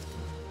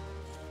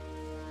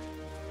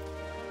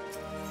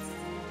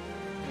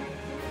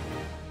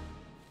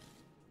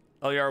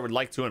 LER would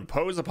like to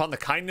impose upon the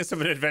kindness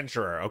of an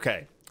adventurer.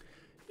 Okay.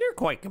 You're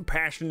quite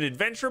compassionate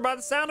adventurer by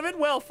the sound of it.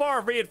 Well,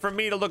 far be it from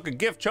me to look a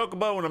gift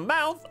chocobo in the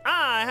mouth.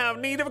 I have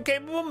need of a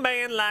capable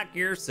man like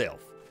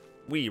yourself.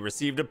 We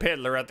received a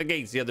peddler at the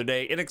gates the other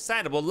day, an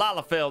excitable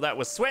Lalafell that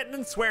was sweating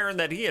and swearing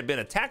that he had been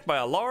attacked by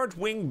a large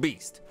winged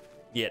beast.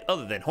 Yet,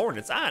 other than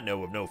hornets, I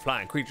know of no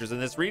flying creatures in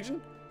this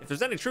region. If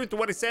there's any truth to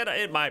what he said,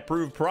 it might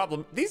prove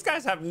problem. These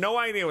guys have no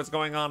idea what's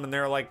going on in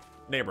their, like,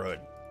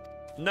 neighborhood.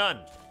 None.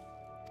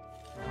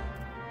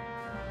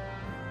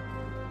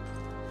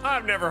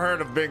 I've never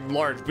heard of big,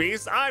 large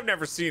beasts. I've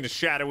never seen a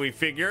shadowy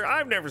figure.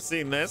 I've never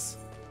seen this.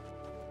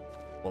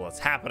 Well, it's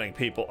happening,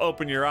 people.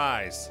 Open your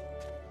eyes.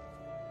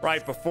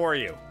 Right before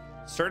you.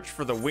 Search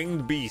for the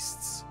winged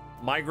beasts.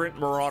 Migrant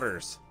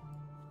marauders.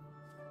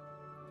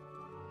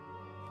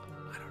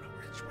 I don't know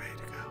which way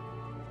to go.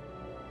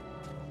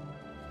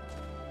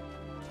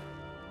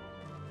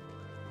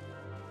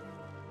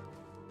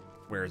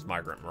 Where's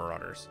migrant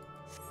marauders?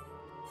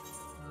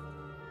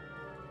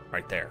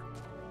 Right there.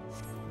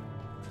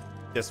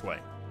 This way.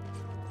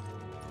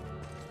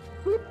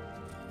 Bloop.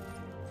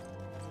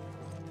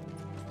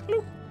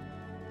 Bloop.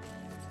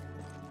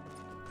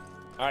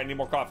 All right, need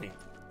more coffee.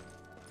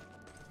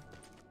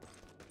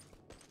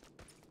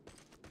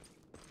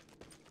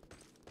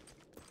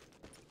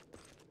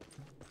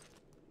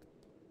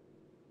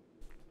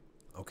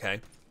 Okay.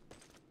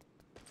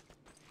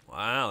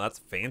 Wow, that's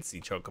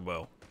fancy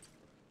chocobo.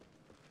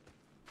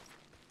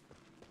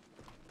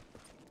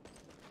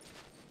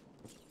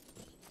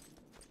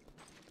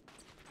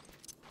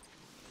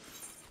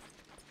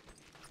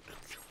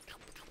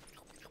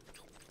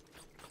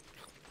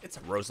 It's a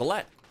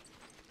Rosalette.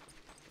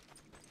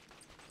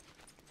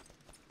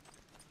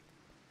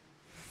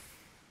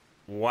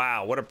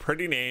 Wow, what a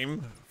pretty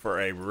name for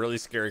a really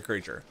scary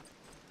creature.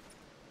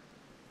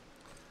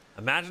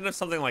 Imagine if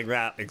something like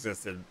that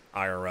existed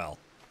IRL.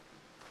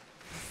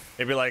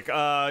 It'd be like,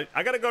 I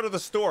gotta go to the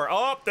store.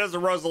 Oh, there's a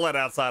Rosalette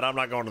outside. I'm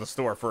not going to the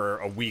store for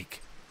a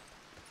week.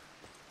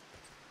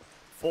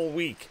 Full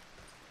week.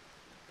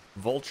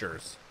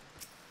 Vultures.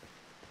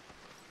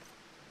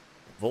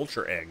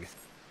 Vulture egg.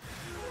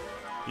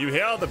 You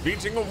hear the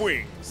beating of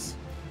wings.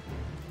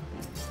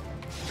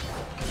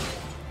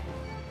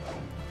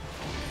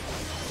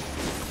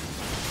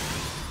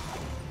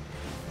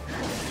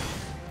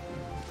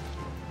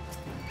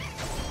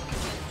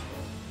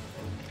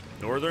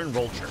 Northern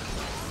vulture.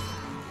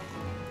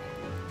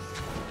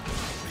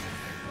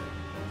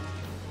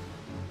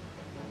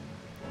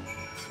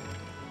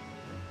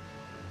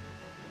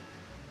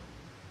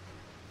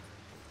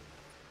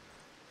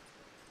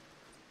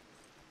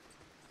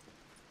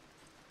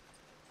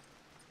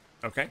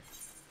 Okay.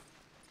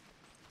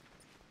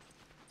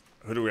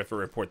 Who do we have to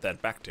report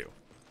that back to?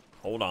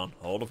 Hold on.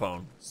 Hold the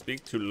phone.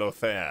 Speak to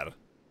Lothair.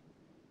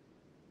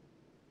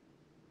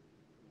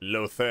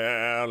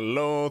 Lothair.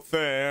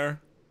 Lothair.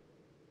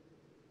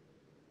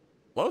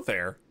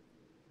 Lothair?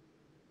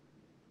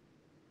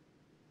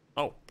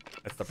 Oh,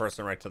 that's the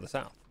person right to the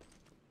south.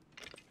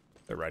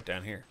 They're right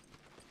down here.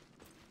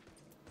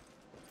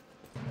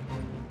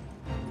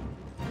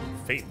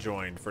 Fate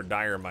joined for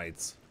dire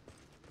mites.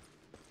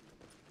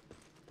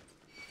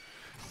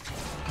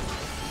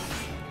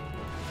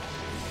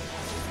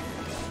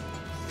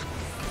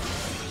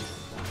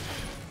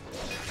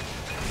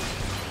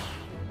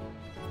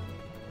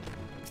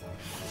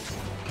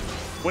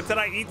 What did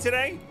I eat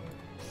today?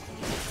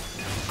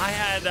 I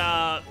had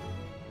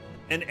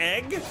an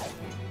egg,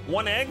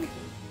 one egg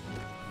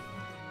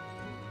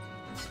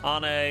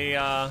on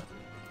a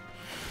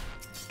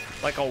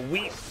like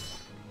a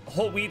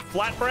whole wheat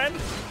flatbread,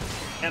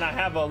 and I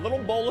have a little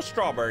bowl of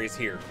strawberries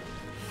here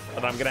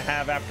that I'm gonna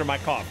have after my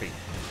coffee.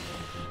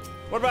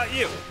 What about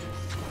you?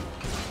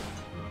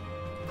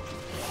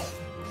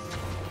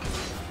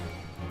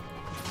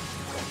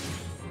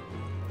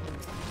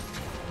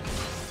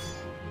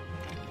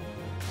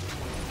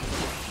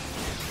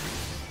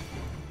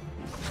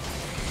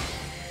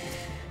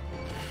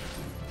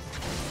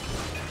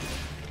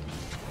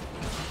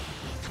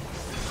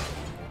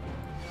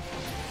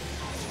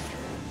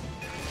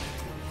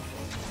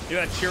 You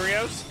got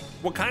Cheerios?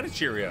 What kind of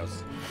Cheerios?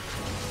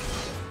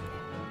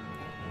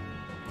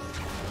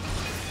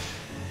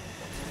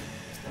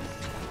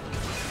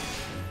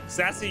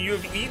 Sassy, you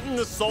have eaten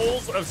the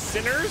souls of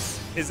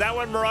sinners? Is that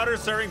what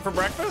Marauder's serving for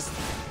breakfast?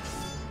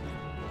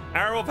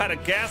 Airwolf had a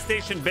gas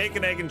station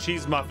bacon, egg, and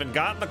cheese muffin.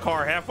 Got in the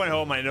car halfway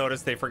home. I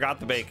noticed they forgot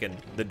the bacon.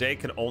 The day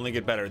can only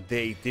get better.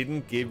 They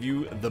didn't give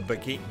you the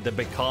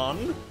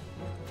bacon?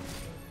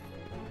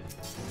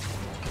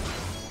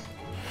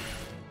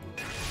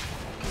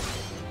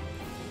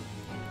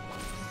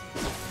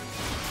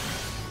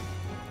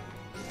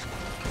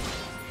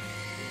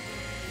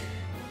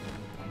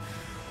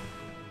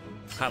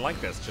 I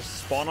like this. Just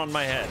spawn on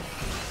my head.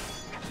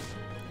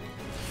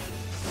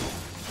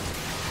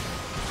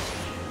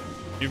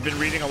 You've been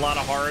reading a lot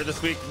of horror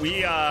this week.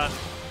 We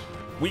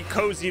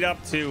cozied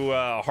up to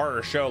a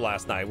horror show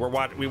last night.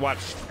 We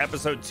watched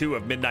episode 2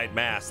 of Midnight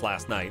Mass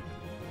last night.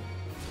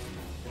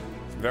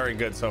 Very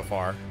good so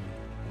far.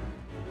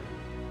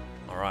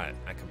 All right,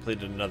 I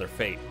completed another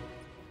fate.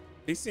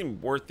 These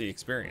seem worth the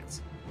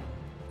experience.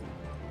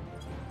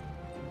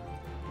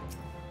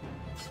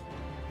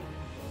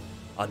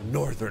 A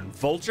northern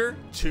vulture?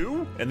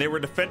 2? And they were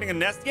defending a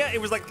nest? Yeah, it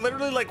was like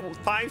literally like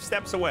 5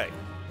 steps away.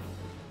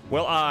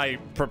 Well,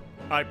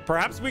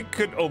 perhaps we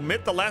could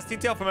omit the last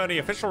detail from any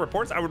official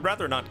reports. I would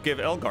rather not give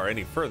Elgar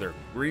any further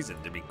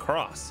reason to be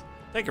cross.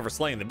 Thank you for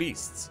slaying the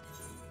beasts.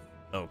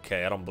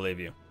 Okay, I don't believe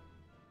you.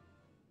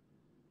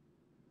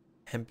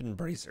 Hempen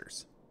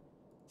bracers.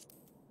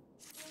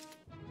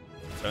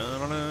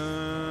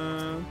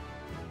 Da-da-da.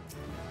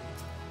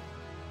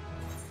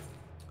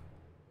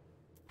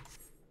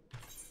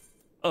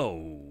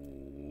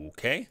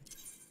 Okay.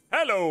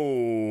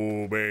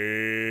 Hello,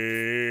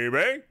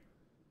 baby.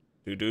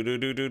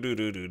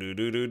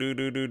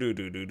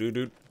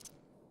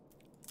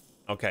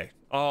 Okay.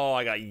 Oh,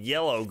 I got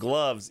yellow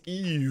gloves.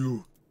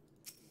 Ew.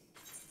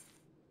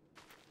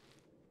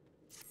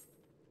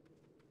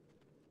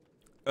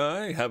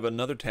 I have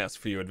another task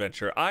for you,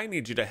 adventurer. I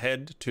need you to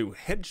head to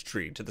Hedge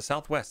Tree to the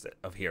southwest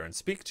of here and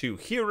speak to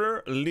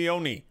Hearer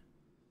Leone.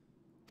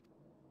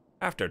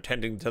 After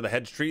tending to the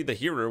hedge tree, the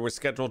Hearer was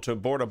scheduled to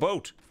board a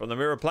boat from the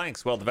Mirror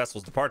Planks. Well, the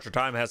vessel's departure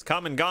time has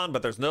come and gone,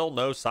 but there's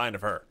no sign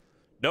of her.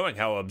 Knowing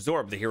how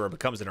absorbed the Hearer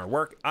becomes in her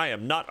work, I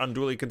am not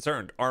unduly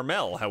concerned.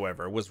 Armel,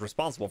 however, was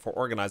responsible for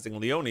organizing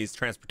Leone's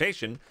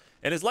transportation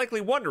and is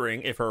likely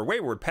wondering if her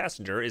wayward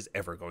passenger is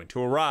ever going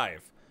to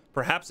arrive.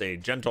 Perhaps a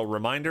gentle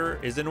reminder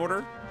is in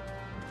order?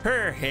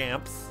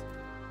 Perhaps.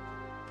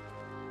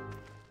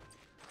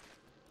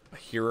 A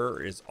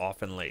Hearer is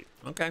often late.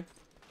 Okay.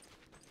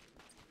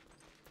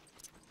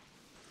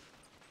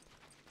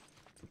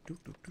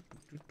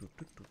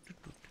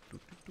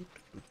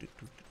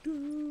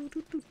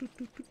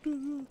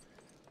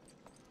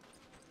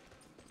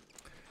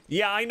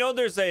 Yeah, I know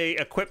there's a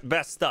equip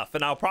best stuff,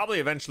 and I'll probably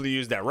eventually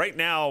use that. Right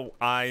now,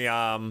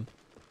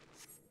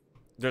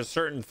 there's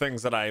certain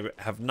things that I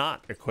have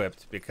not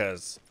equipped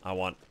because I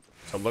want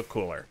to look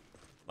cooler.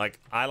 Like,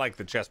 I like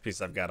the chest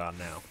piece I've got on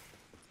now.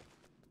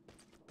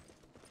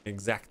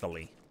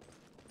 Exactly.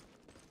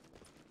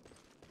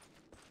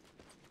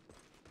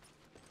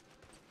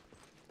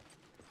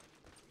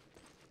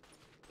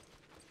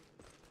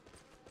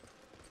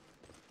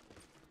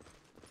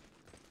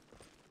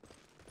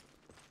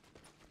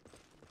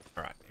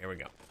 All right, here we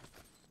go.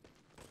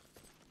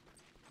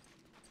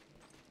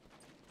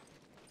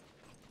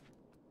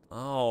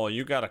 Oh,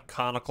 you got a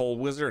conical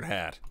wizard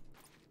hat.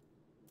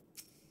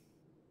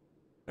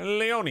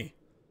 Leone.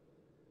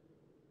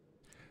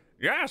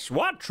 Yes,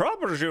 what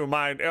troubles you,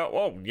 my...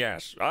 oh,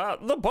 yes.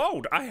 The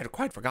boat. I had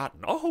quite forgotten.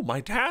 Oh, my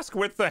task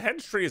with the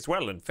hedge tree is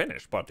well and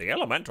finished, but the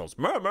elementals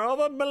murmur of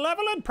a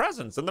malevolent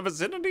presence in the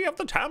vicinity of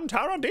the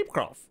Tamtara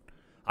Deepcroft.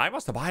 I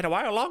must abide a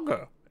while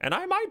longer, and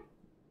I might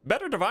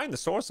better divine the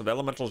source of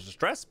elemental's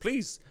distress.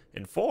 Please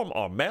inform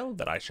Armel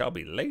that I shall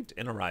be late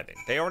in arriving.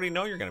 They already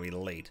know you're going to be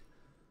late.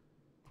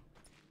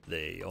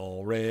 They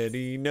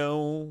already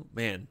know.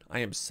 Man, I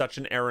am such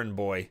an errand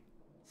boy.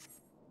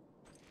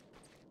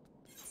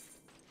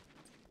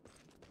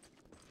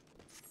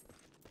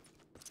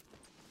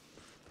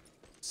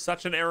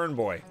 Such an errand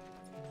boy.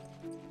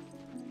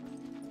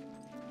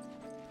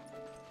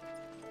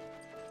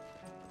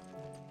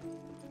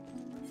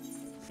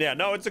 Yeah,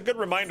 no, it's a good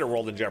reminder,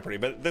 World in Jeopardy,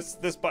 but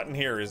this button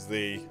here is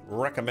the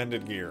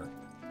recommended gear.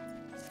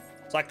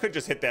 So I could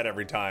just hit that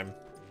every time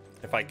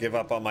if I give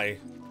up on my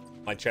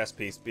chest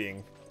piece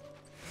being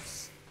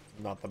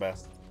not the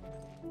best.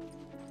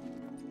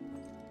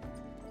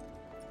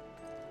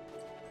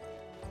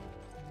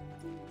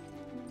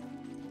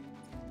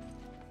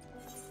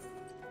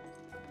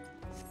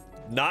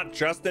 Not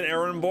just an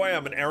errand boy,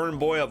 I'm an errand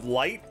boy of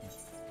light.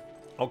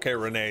 Okay,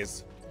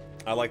 Renee's.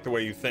 I like the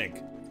way you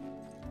think.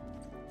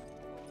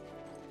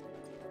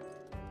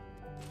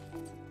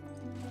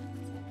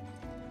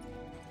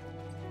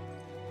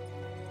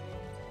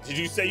 Did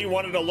you say you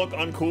wanted to look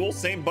uncool?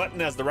 Same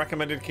button as the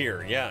recommended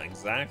gear. Yeah,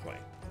 exactly.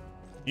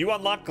 You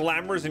unlock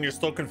glamours and you're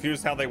still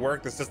confused how they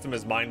work. The system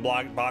is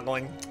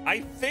mind-boggling.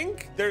 I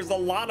think there's a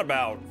lot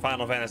about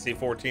Final Fantasy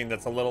XIV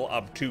that's a little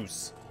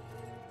obtuse.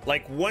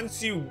 Like,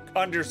 once you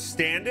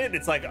understand it,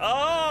 it's like,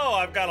 oh,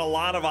 I've got a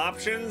lot of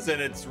options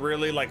and it's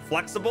really, like,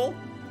 flexible.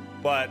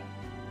 But,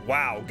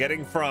 wow,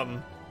 getting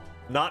from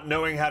not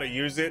knowing how to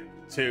use it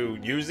to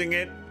using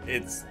it,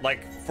 it's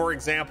like, for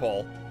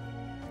example,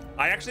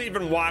 I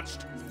even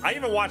watched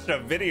a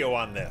video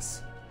on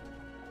this.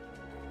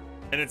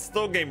 And it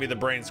still gave me the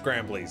brain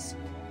scramblies.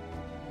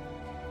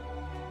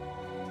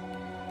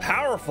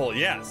 Powerful,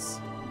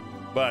 yes.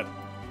 But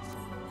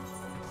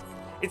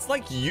it's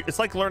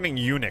like learning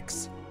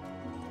Unix.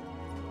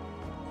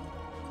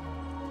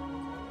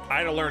 I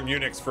had to learn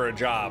Unix for a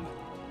job,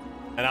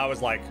 and I was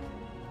like,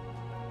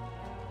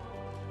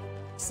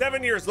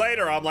 7 years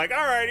later, I'm like,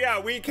 all right, yeah,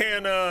 we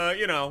can,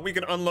 we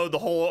can unload the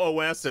whole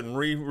OS and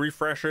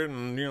refresh it,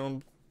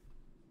 and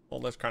all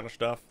this kind of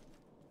stuff.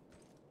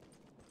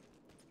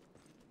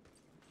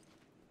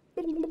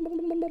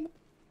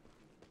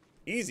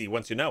 Easy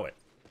once you know it.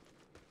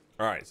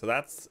 All right, so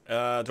that's.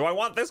 Do I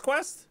want this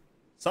quest?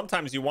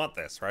 Sometimes you want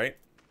this, right?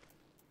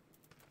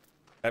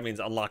 That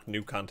means unlock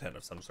new content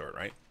of some sort,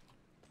 right?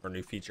 Or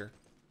new feature.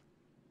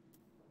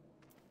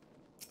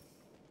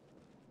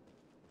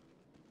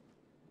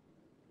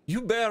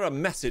 You bear a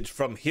message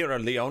from Hera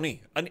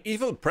Leone, an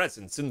evil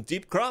presence in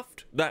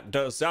Deepcroft? That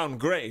does sound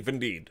grave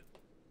indeed.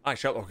 I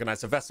shall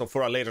organize a vessel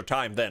for a later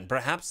time then.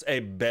 Perhaps a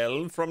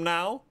bell from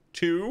now?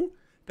 2?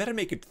 Better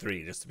make it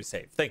 3 just to be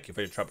safe. Thank you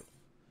for your trouble.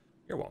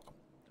 You're welcome.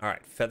 All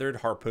right, feathered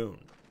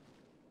harpoon.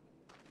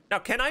 Now,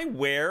 can I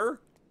wear...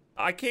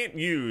 I can't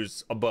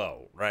use a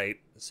bow, right?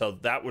 So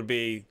that would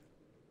be...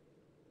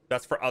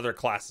 That's for other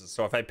classes.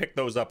 So if I pick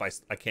those up,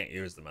 I can't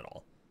use them at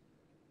all.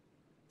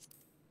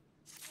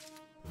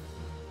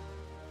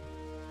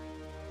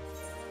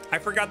 I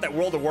forgot that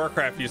World of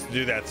Warcraft used to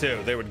do that too.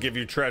 They would give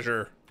you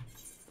treasure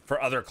for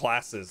other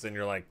classes, and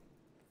you're like,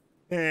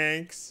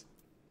 thanks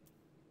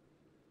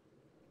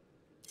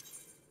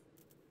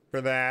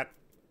for that.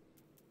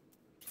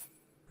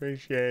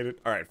 Appreciate it.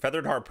 All right,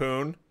 feathered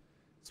harpoon.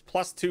 It's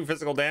 +2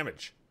 physical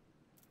damage.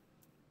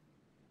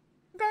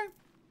 Okay.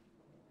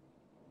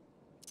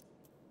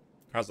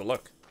 How's it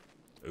look?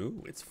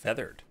 Ooh, it's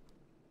feathered.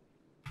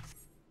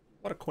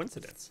 What a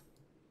coincidence.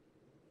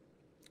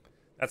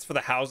 That's for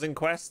the housing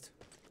quest.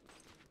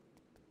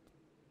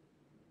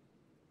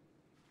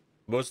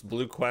 Most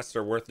blue quests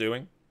are worth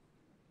doing.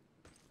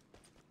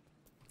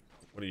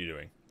 What are you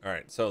doing? All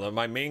right, so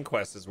my main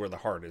quest is where the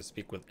heart is.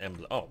 Speak with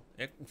emblem. Oh,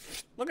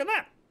 look at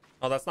that.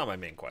 Oh, that's not my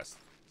main quest.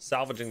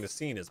 Salvaging the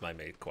scene is my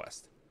main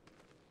quest.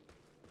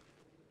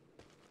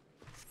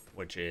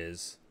 Which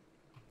is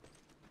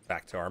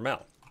back to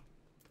Armel.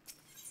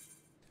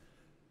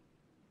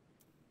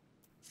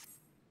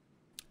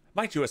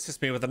 Might you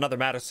assist me with another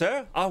matter,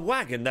 sir? A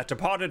wagon that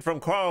departed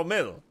from Quarry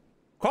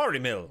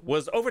Mill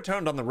was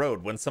overturned on the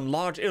road when some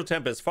large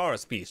ill-tempered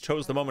forest beast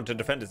chose the moment to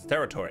defend its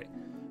territory.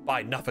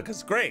 By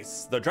Nuffica's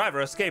grace, the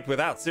driver escaped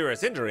without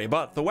serious injury,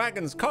 but the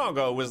wagon's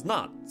cargo was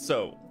not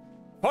so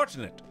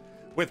fortunate.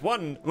 With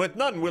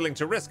none willing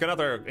to risk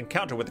another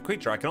encounter with the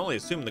creature, I can only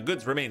assume the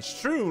goods remain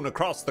strewn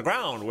across the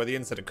ground where the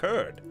incident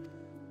occurred.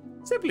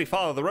 Simply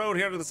follow the road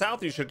here to the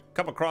south. You should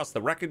come across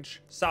the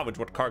wreckage, salvage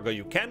what cargo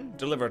you can,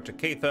 deliver it to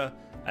Keitha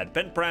at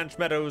Bent Branch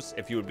Meadows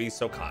if you would be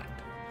so kind.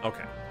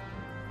 Okay.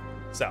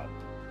 So,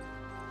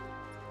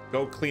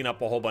 go clean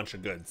up a whole bunch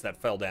of goods that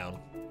fell down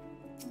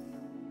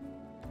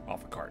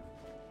off a cart.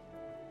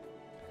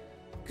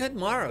 Good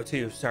morrow to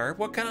you, sir.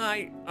 What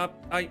can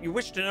you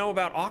wish to know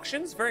about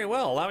auctions? Very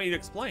well, allow me to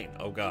explain.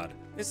 Oh God.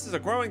 This is a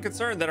growing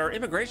concern that our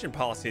immigration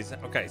policies...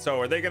 Okay, so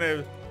are they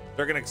they're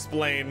gonna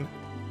explain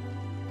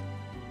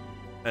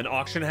an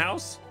auction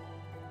house?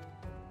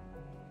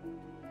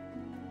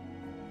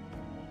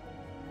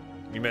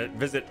 You may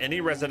visit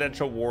any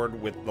residential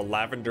ward with the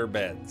lavender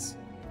beds.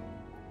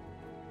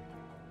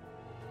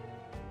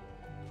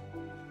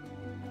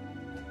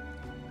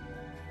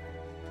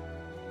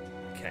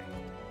 Okay.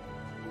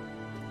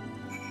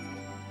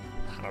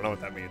 I don't know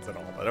what that means at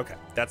all, but okay.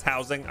 That's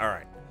housing. All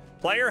right.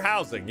 Player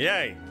housing.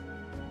 Yay.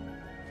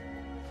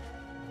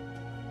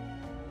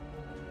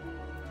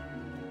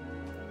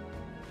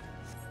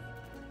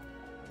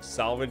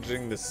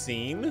 Salvaging the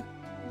scene.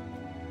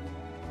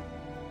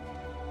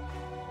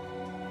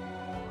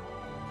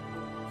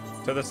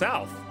 To the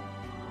south.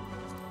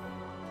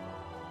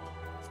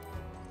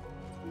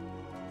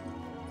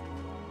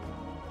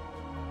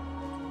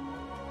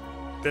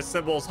 This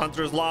symbol's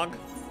hunter's log.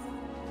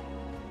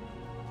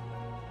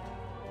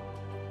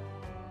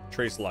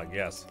 Tree slug,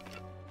 yes.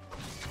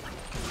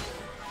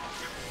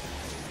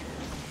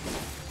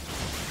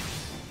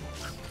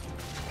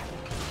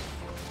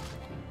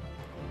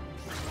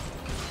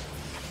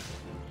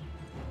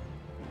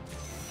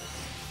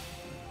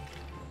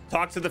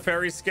 Talk to the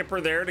ferry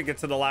skipper there to get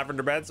to the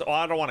lavender beds. Oh,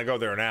 I don't want to go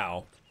there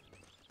now.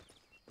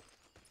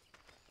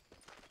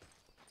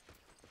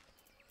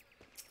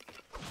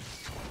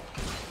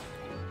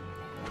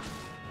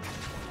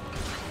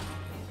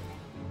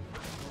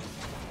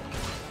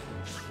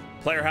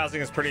 Player housing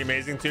is pretty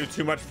amazing too.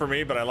 Too much for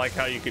me, but I like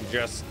how you can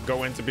just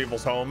go into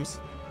people's homes.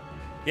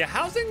 Yeah,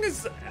 housing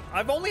is...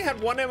 I've only had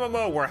one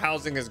MMO where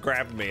housing has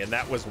grabbed me, and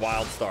that was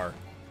WildStar.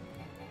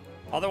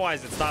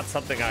 Otherwise, it's not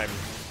something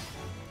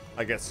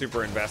I get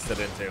super invested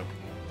into.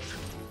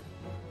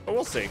 But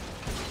we'll see.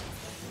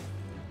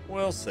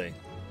 We'll see.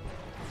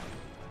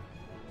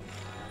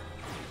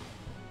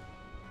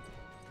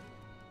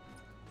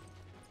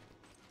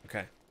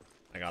 Okay,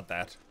 I got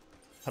that.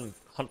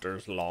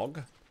 Hunter's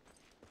log.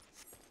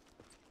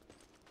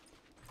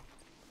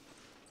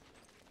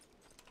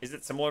 Is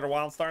it similar to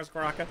WildStar's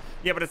Karaka?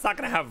 Yeah, but it's not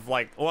gonna have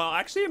like, well,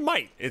 actually it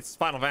might. It's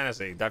Final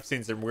Fantasy. I've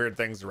seen some weird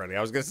things already.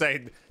 I was gonna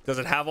say, does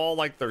it have all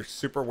like their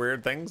super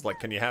weird things? Like,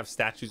 can you have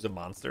statues of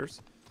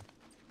monsters?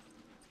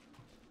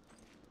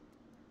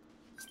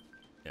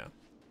 Yeah.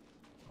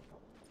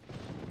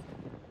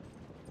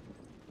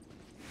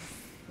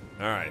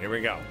 All right, here we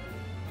go.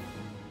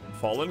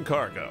 Fallen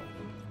cargo.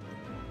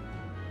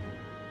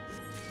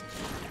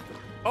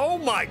 Oh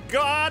my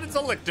God, it's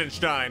a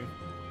Liechtenstein.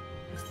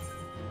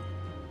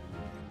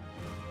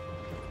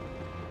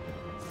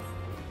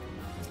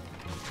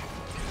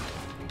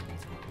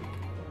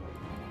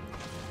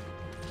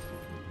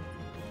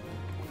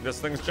 This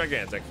thing's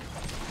gigantic.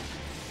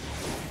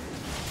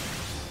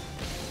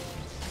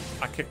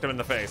 I kicked him in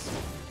the face.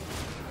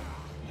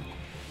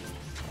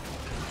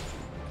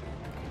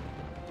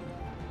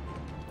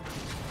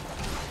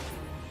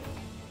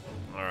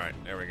 All right,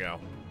 there we go.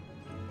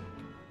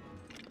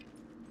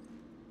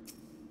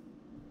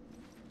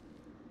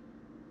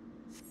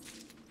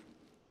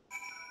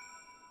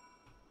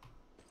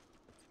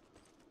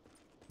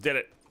 Did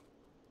it.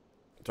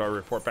 Do I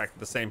report back to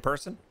the same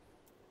person?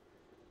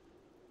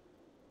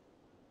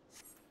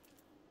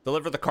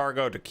 Deliver the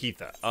cargo to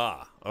Keitha.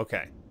 Ah,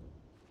 okay.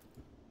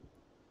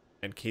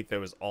 And Keitha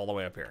was all the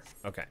way up here.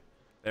 Okay.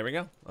 There we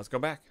go. Let's go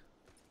back.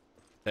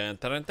 Dun,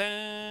 dun, dun,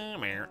 dun.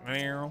 Meow,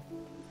 meow.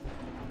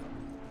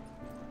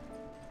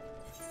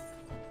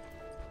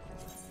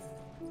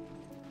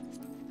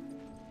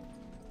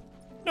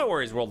 No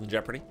worries, World in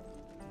Jeopardy.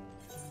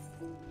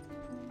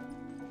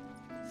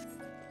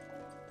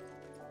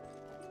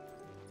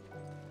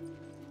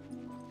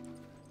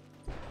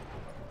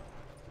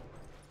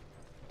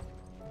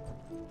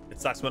 It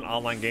sucks when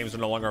online games are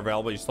no longer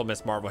available. You still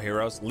miss Marvel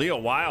Heroes. Leo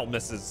Weil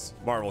misses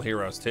Marvel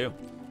Heroes too.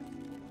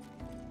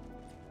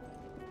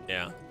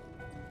 Yeah.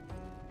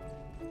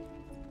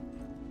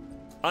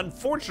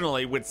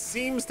 Unfortunately, what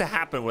seems to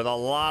happen with a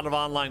lot of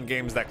online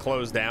games that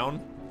close down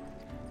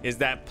is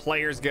that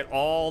players get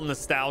all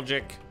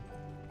nostalgic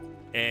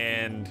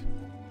and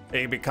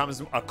it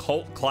becomes a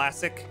cult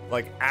classic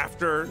like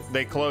after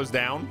they close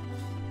down.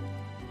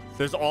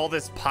 There's all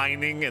this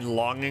pining and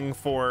longing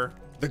for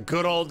the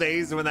good old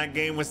days when that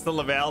game was still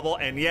available,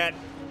 and yet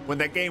when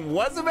that game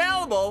was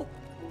available,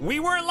 we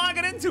weren't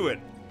logging into it.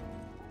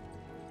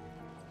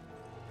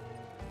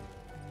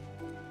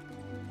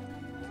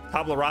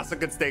 Tabula Rasa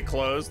could stay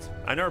closed.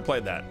 I never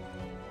played that.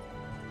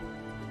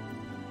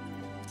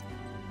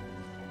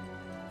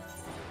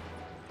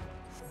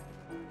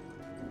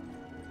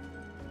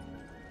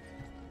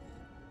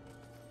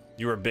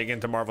 You were big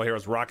into Marvel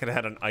Heroes. Rocket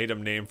had an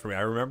item name for me.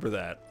 I remember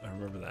that. I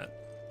remember that.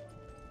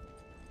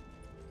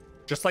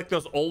 Just like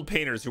those old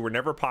painters who were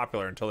never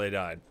popular until they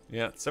died.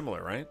 Yeah, it's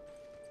similar, right?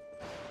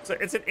 So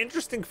it's an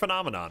interesting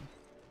phenomenon.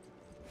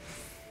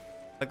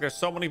 Like there's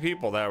so many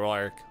people that were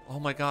like, oh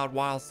my God,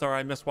 Wildstar,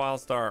 I miss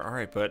Wildstar. All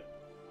right, but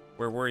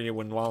where were you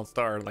when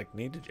Wildstar like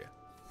needed you?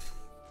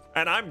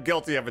 And I'm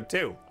guilty of it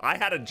too. I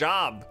had a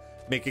job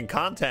making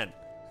content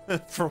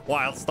for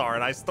Wildstar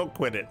and I still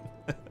quit it.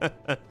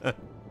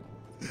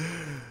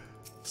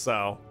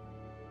 So,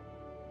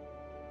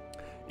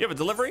 you have a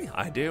delivery?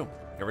 I do.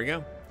 Here we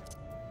go.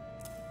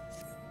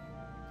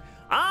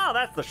 Ah,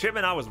 that's the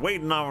shipment I was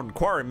waiting on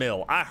Quarry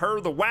Mill. I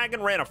heard the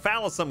wagon ran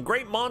afoul of some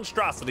great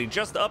monstrosity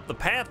just up the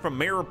path from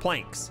Mirror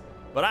Planks.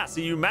 But I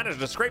see you managed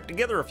to scrape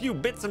together a few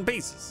bits and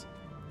pieces.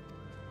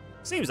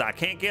 Seems I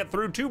can't get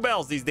through 2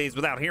 bells these days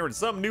without hearing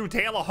some new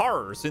tale of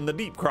horrors in the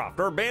Deep Croft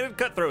or banded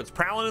cutthroats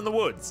prowling in the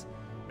woods.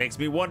 Makes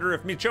me wonder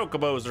if me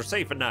chocobos are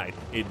safe at night.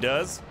 It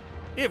does.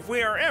 If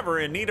we are ever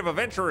in need of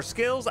adventurer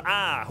skills,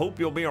 I hope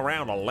you'll be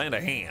around to lend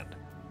a hand.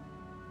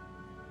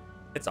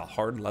 It's a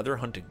hard leather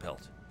hunting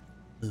belt.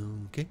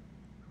 Okay.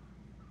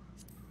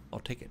 I'll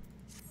take it.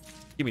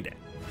 Give me that.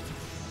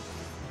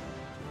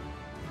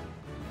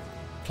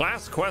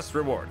 Class quest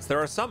rewards. There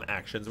are some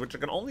actions which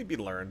can only be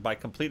learned by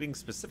completing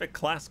specific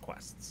class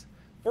quests.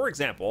 For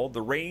example,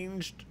 the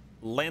ranged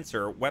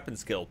Lancer weapon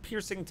skill,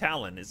 Piercing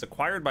Talon, is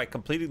acquired by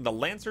completing the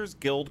Lancers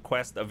Guild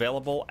quest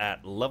available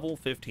at level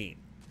 15.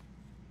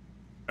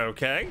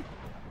 Okay.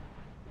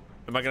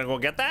 Am I gonna go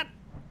get that?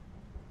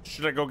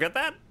 Should I go get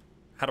that?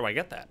 How do I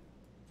get that?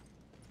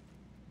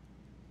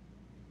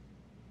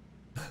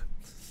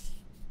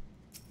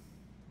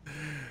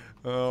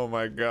 Oh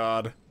my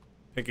God.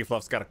 Pinky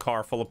Fluff's got a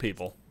car full of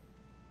people.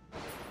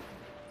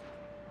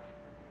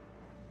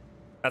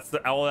 That's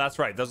the, oh, that's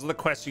right. Those are the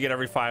quests you get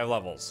every 5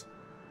 levels.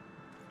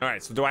 All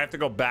right, so do I have to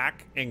go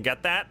back and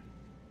get that?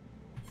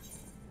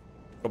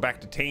 Go back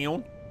to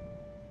town?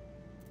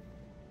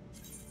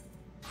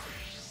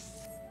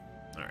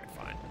 All right,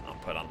 fine. I'll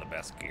put on the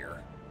best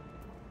gear.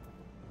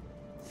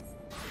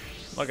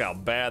 Look how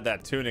bad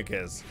that tunic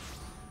is.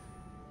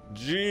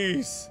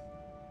 Jeez.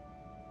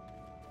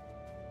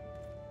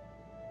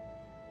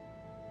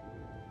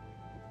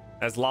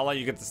 As Lala,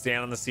 you get to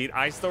stand on the seat.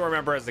 I still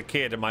remember as a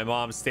kid in my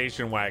mom's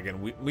station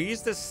wagon, we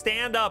used to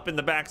stand up in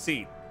the back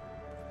seat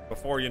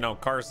before, you know,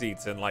 car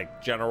seats and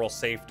like general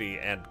safety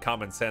and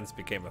common sense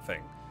became a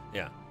thing.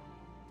 Yeah.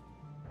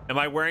 Am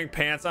I wearing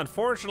pants?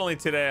 Unfortunately,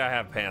 today I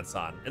have pants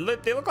on.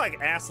 They look like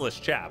assless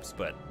chaps,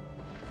 but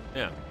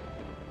yeah.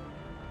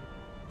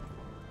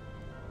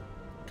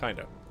 Kind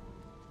of.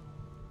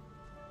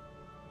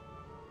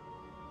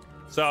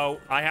 So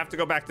I have to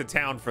go back to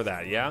town for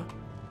that, yeah?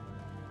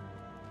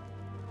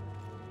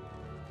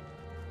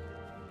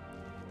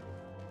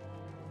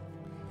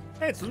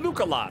 Hey, it's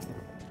Luke-a-lot.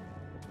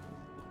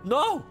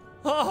 No!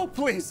 Oh,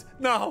 please,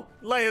 no!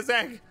 Lay his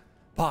egg!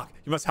 Bog,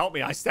 you must help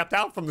me. I stepped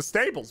out from the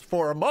stables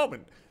for a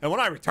moment, and when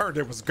I returned,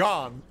 it was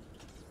gone.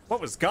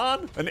 What was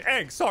gone? An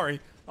egg, sorry.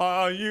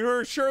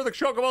 You're sure the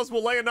chocobos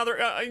will lay another...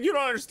 you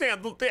don't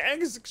understand. The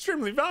egg is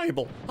extremely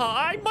valuable.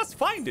 I must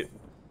find it.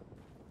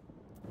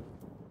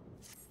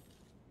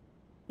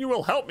 You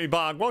will help me,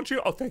 Bog, won't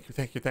you? Oh, thank you,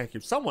 thank you, thank you.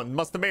 Someone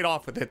must have made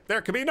off with it.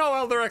 There can be no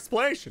other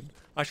explanation.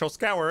 I shall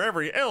scour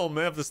every elm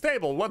of the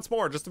stable once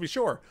more, just to be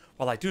sure.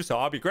 While I do so,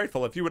 I'll be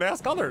grateful if you would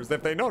ask others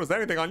if they notice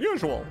anything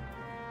unusual.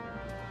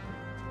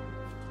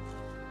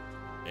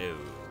 Ew.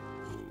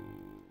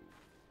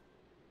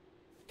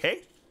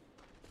 Okay.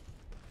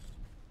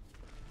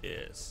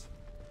 Yes.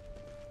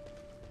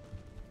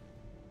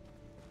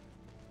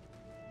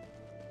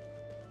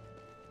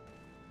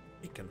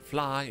 It can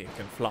fly, it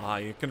can fly,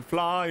 it can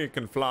fly, it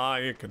can fly,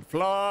 it can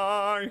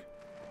fly.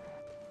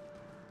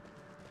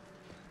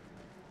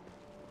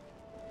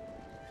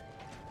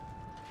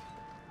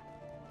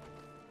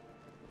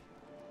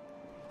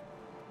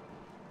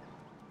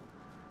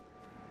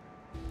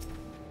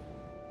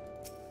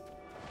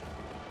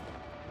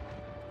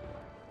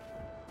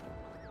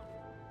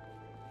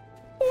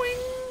 Boing.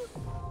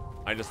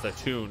 I just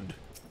attuned.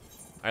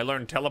 I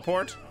learned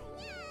teleport.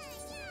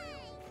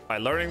 By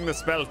learning the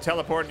spell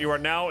teleport, you are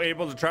now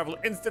able to travel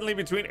instantly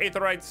between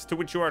aetherites to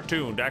which you are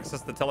tuned.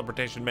 Access the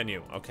teleportation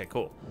menu. Okay,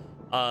 cool.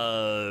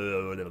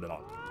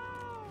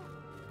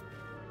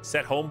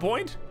 Set home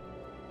point?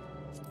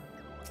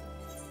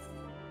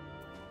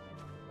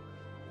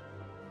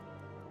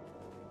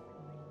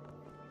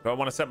 Do I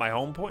want to set my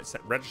home point?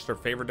 Set register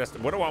favorite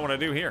destination. What do I want to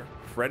do here?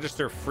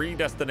 Register free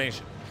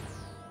destination.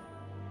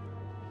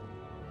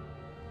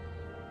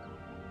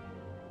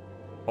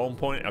 Home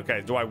point.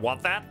 Okay, do I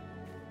want that?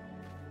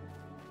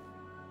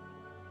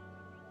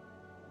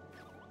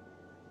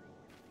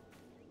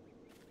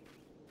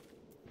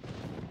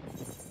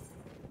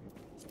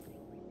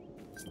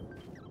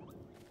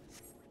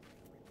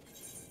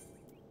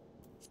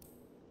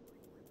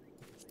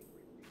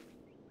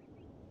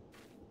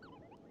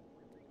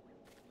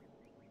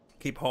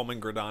 Keep home in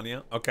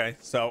Gridania. Okay,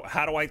 so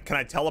how do can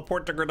I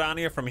teleport to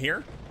Gridania from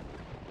here?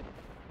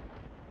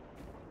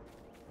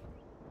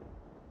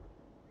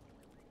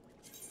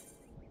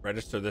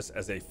 Register this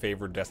as a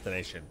favored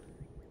destination.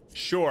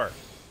 Sure.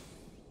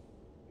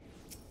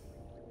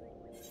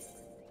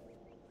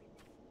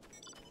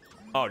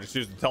 Oh, just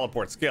use the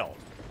teleport skill.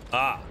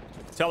 Ah,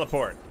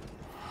 teleport.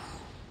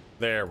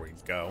 There we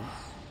go.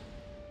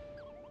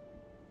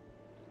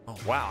 Oh,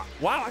 wow.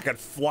 Wow, I could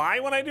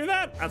fly when I do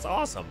that? That's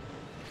awesome.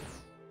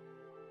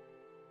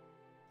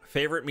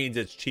 Favorite means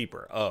it's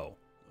cheaper. Oh,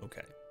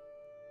 okay.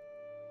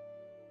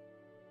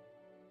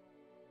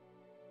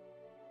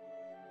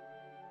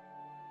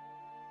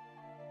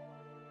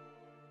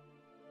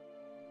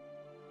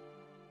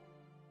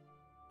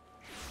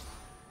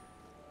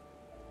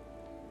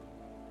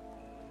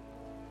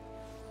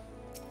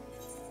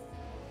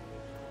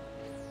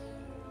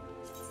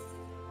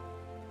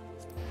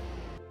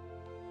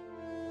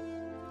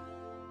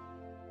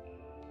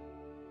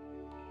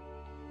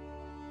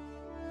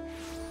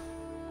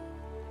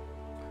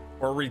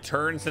 Or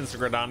return, since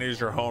Gridania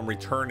is your home,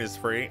 return is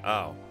free.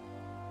 Oh.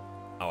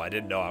 Oh, I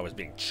didn't know I was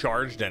being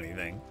charged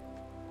anything.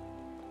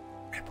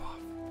 Rip off.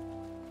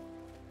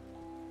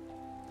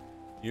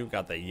 You've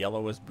got the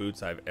yellowest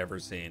boots I've ever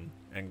seen.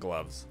 And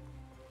gloves.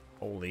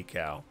 Holy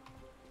cow.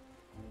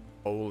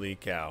 Holy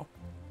cow.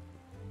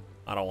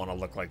 I don't want to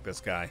look like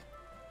this guy.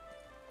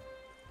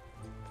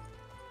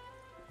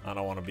 I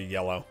don't want to be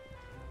yellow.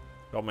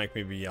 Don't make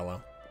me be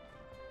yellow.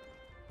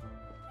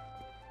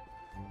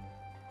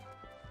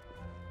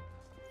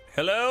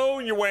 Hello,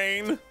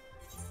 Wayne.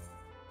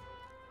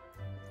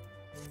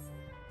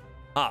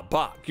 Ah,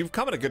 Bog, you've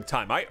come at a good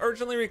time. I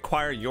urgently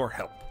require your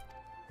help.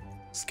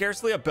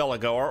 Scarcely a bell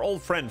ago, our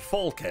old friend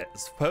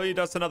Folkes paid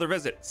us another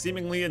visit,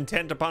 seemingly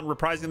intent upon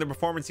reprising the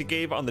performance he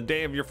gave on the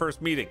day of your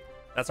first meeting.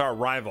 That's our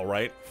rival,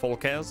 right,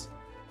 Folkes?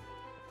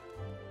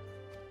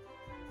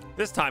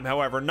 This time,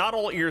 however, not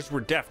all ears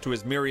were deaf to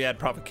his myriad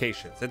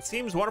provocations. It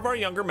seems one of our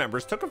younger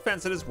members took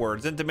offense at his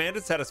words and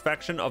demanded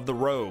satisfaction of the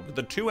rogue.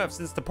 The two have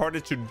since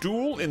departed to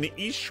duel in the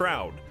East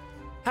Shroud.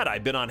 Had I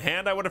been on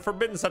hand, I would have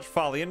forbidden such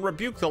folly and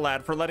rebuked the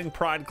lad for letting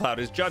pride cloud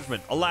his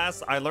judgment.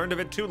 Alas, I learned of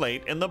it too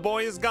late, and the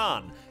boy is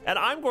gone. And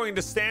I'm going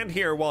to stand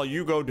here while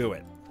you go do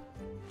it.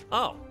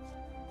 Oh.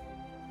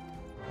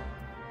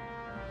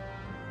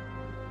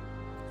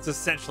 It's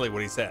essentially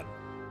what he said.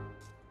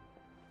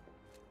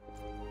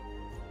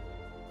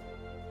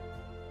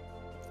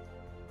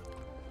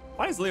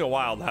 Why does Leo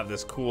Wild have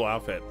this cool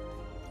outfit?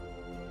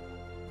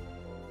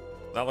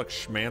 That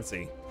looks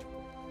schmancy.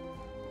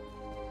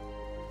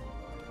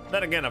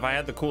 Then again, if I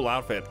had the cool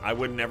outfit, I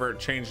would never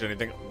change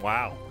anything.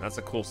 Wow, that's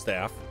a cool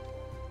staff.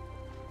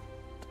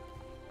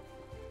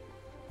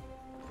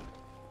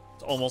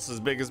 It's almost as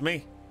big as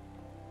me.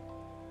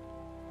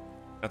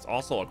 That's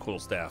also a cool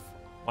staff.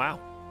 Wow,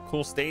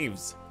 cool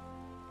staves.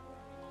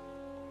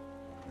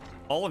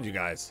 All of you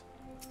guys.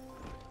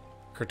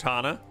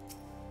 Cortana,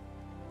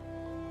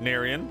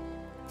 Narian,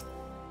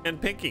 and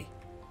Pinky.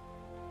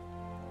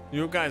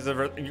 You guys are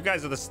the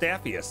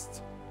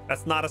staffiest.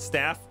 That's not a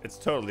staff. It's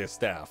totally a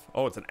staff.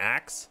 Oh, it's an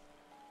axe.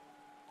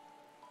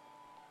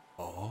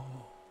 Oh,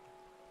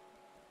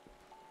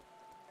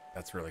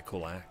 that's a really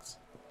cool axe.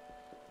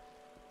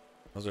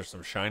 Those are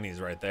some shinies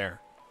right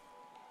there.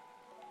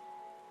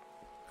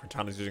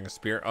 Cortana's using a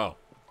spear. Oh,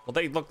 well,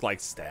 they look like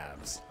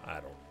stabs. I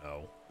don't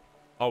know.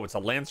 Oh, it's a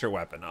lancer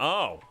weapon.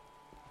 Oh,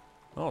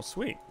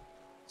 sweet.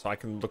 So I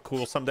can look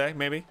cool someday,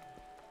 maybe.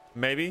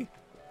 Maybe.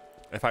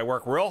 If I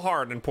work real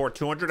hard and pour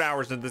 200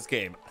 hours into this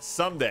game,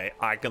 someday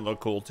I can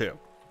look cool too.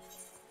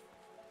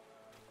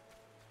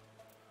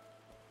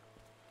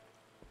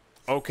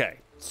 Okay,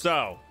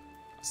 so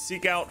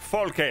seek out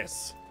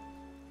Folkes.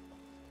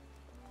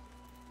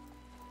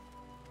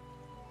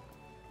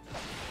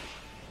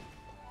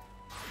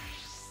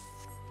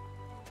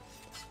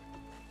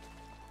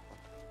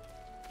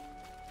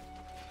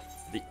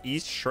 The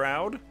East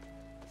Shroud?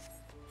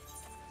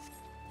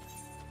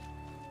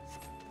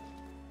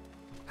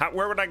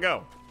 Where would I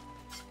go?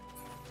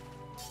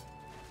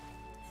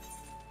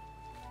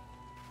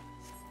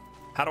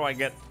 How do I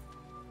get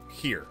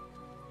here?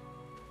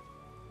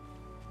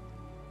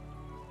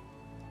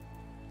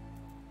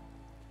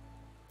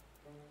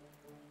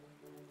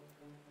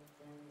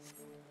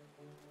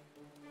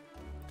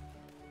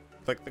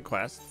 Click the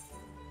quest.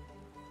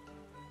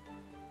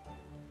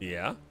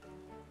 Yeah.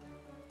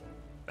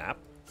 Map.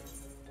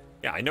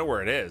 Yeah, I know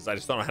where it is. I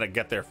just don't know how to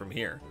get there from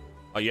here.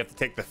 Oh, you have to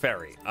take the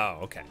ferry. Oh,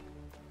 okay.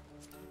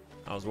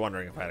 I was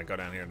wondering if I had to go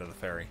down here to the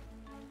ferry.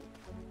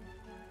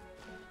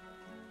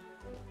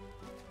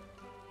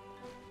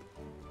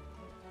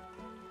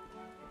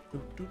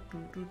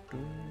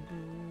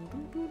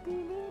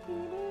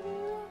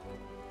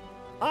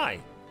 Hi.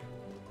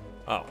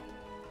 Oh.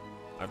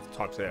 I have to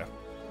talk to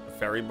the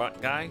ferry butt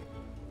guy.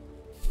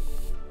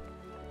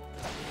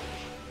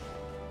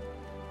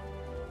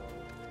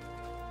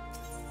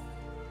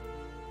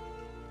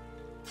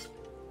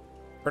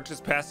 Purchase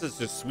passes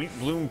to Sweet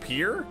Bloom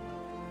Pier?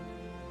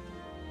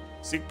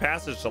 Seek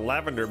passage to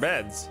Lavender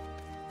Beds.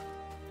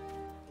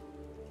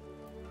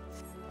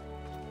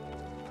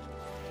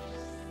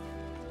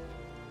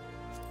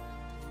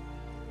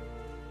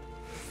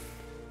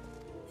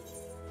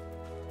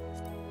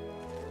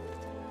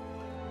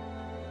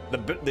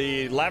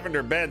 The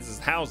lavender beds is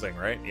housing,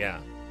 right? Yeah.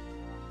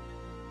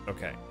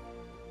 Okay.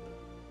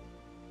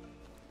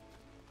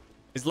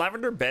 Is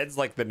lavender beds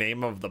like the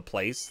name of the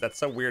place? That's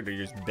so weird to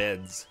use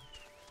beds.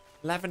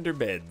 Lavender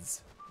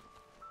beds.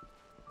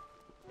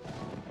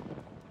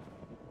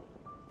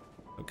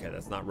 Okay,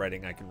 that's not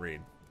writing I can read.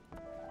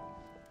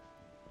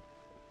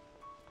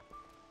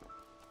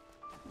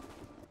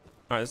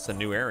 All right, this is a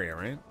new area,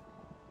 right?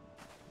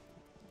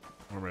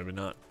 Or maybe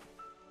not.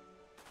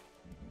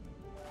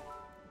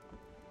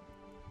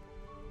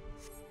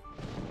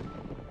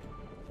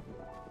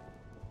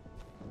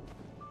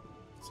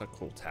 It's a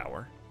cool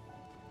tower.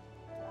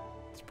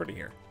 It's pretty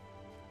here.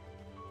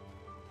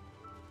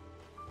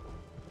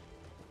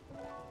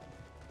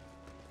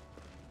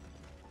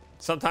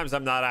 Sometimes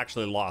I'm not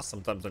actually lost.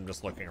 Sometimes I'm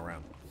just looking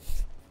around.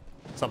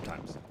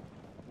 Sometimes.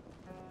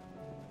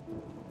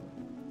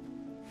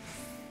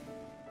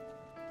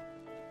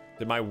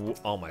 Did my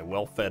my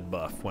well-fed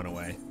buff went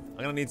away. I'm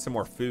gonna need some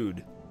more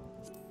food.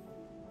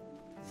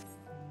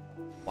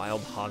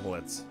 Wild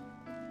hoglets.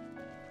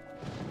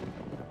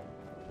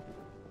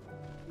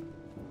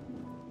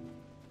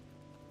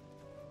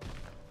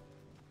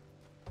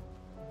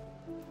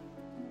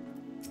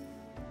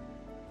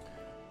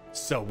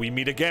 So we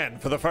meet again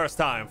for the first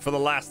time, for the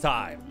last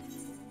time.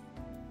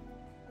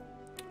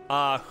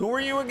 Who are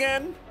you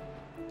again?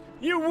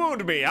 You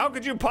wound me. How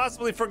could you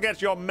possibly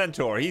forget your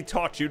mentor? He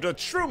taught you the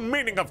true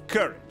meaning of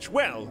courage.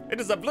 Well,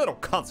 it is of little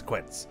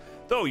consequence.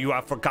 Though you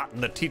have forgotten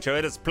the teacher,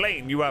 it is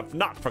plain you have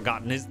not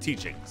forgotten his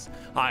teachings.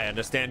 I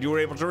understand you were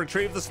able to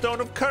retrieve the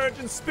stone of courage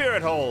and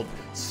spirit hold.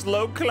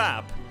 Slow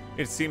clap.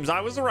 It seems I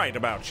was right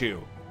about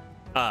you.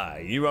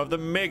 Aye, you have the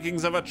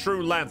makings of a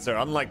true lancer,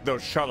 unlike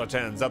those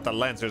charlatans at the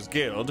Lancers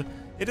Guild.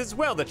 It is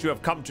well that you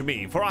have come to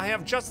me, for I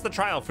have just the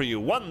trial for you,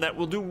 one that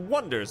will do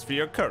wonders for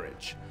your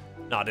courage.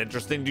 Not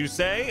interesting, do you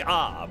say?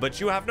 Ah,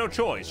 but you have no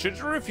choice. Should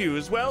you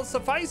refuse, well,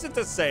 suffice it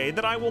to say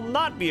that I will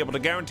not be able to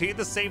guarantee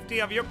the safety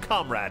of your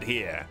comrade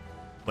here.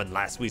 When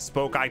last we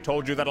spoke, I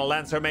told you that a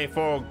lancer may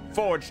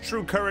forge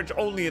true courage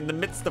only in the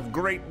midst of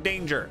great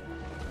danger.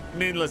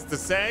 Needless to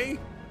say,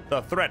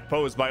 the threat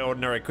posed by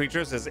ordinary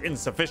creatures is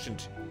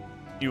insufficient.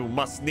 You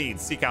must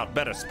needs seek out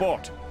better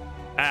sport.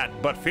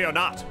 But fear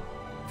not,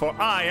 for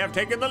I have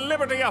taken the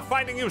liberty of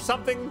finding you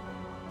something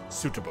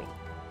suitable.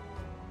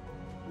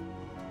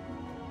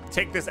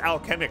 Take this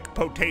alchemic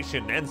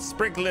potation and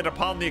sprinkle it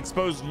upon the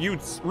exposed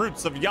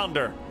roots of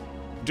yonder.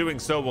 Doing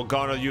so will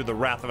garner you the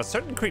wrath of a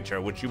certain creature,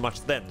 which you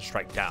must then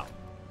strike down.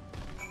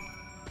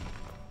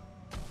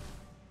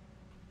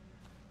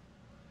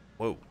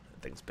 Whoa,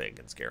 that thing's big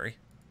and scary.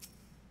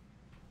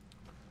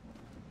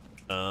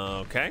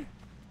 Okay.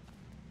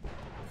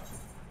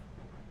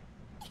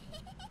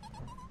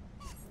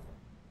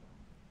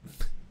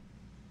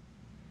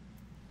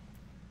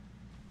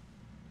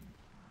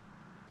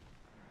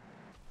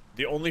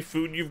 The only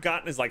food you've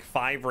gotten is like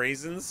 5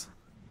 raisins.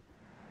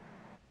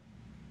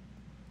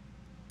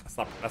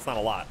 That's not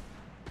a lot.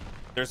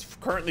 There's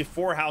currently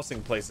 4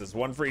 housing places,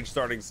 1 for each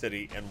starting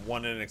city and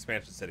 1 in an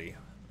expansion city.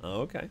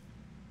 Okay.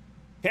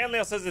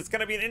 Canleo says it's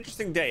gonna be an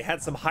interesting day.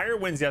 Had some higher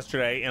winds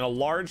yesterday and a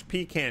large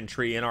pecan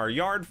tree in our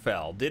yard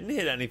fell. Didn't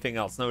hit anything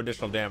else. No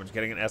additional damage.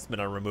 Getting an estimate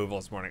on removal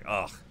this morning.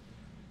 Ugh.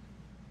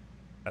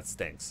 That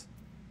stinks.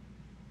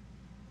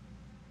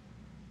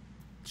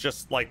 It's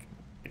just like,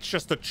 it's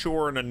just a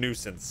chore and a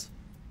nuisance.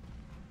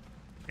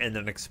 And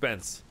an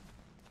expense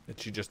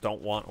that you just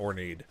don't want or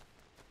need.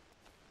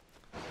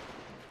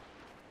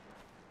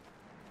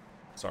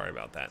 Sorry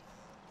about that.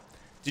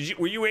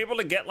 Were you able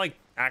to get like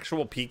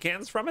actual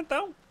pecans from it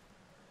though?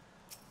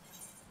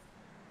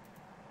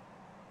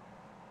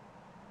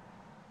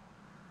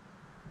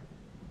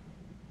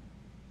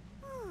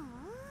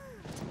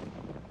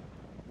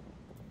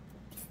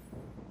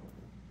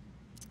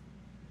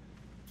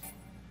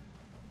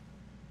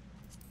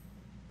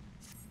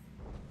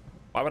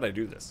 Why would I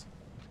do this?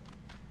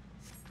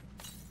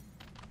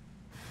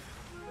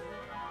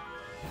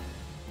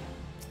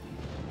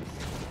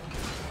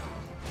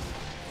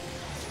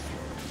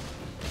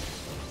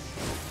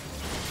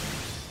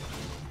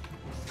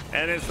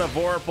 And it's the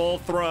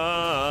Vorpal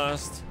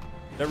thrust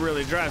that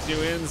really drives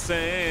you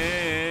insane.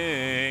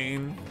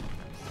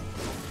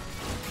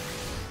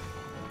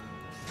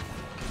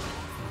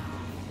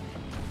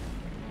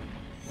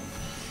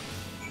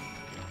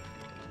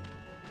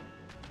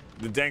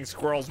 The dang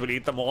squirrels would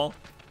eat them all.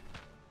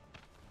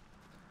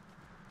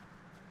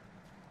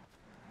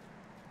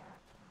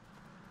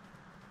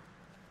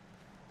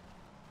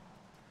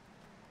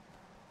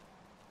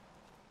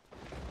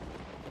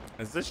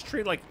 Is this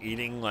tree like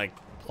eating like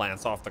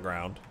plants off the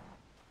ground?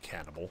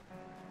 Cannibal.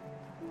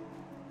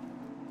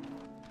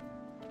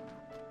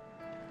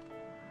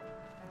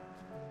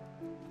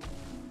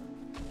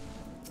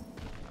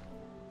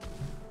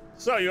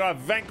 So you have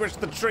vanquished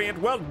the tree,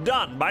 and well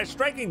done. By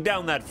striking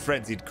down that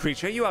frenzied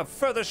creature, you have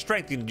further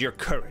strengthened your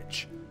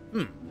courage.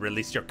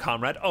 Release your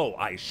comrade? Oh,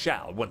 I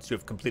shall, once you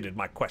have completed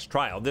my quest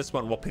trial. This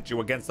one will pit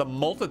you against a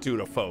multitude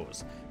of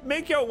foes.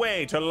 Make your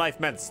way to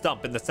Life-Meant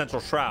Stump in the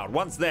Central Shroud.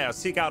 Once there,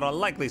 seek out a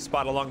likely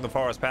spot along the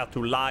forest path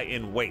to lie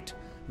in wait.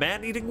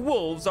 Man-eating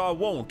wolves are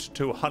wont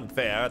to hunt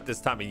there at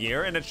this time of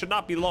year, and it should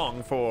not be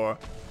long for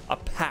a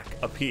pack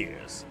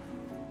appears.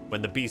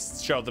 When the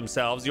beasts show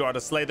themselves, you are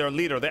to slay their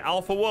leader, the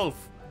Alpha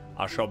Wolf.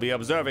 I shall be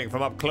observing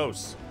from up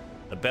close,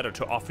 the better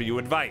to offer you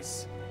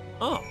advice.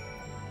 Oh.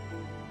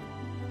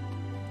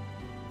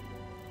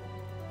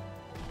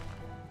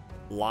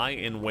 Lie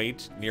in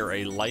wait near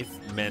a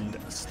life-mend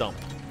stump.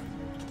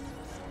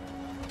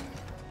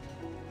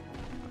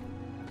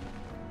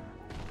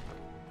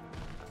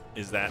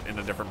 Is that in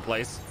a different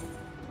place?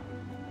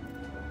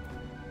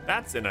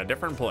 That's in a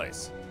different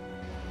place.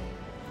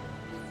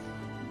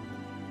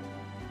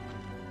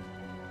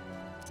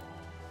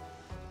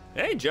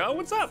 Hey, Joe,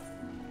 what's up?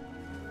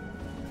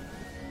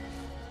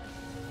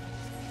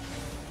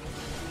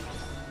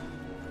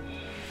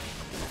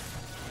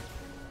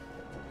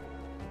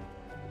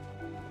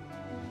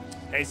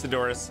 Hey,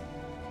 Sidoris.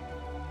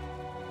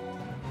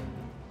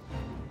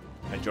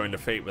 I joined a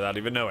fate without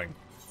even knowing.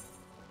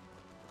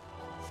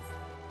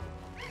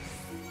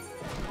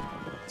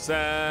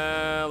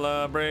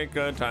 Celebrate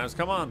good times.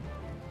 Come on.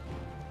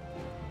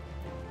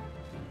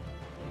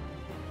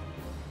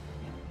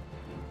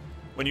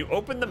 When you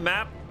open the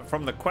map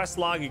from the quest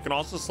log, you can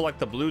also select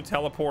the blue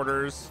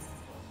teleporters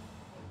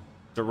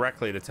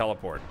directly to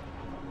teleport.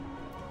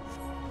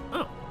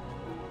 Oh.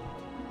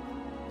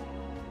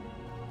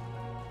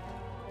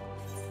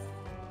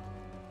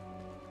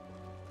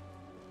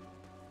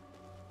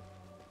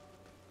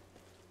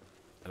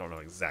 I don't know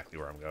exactly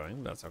where I'm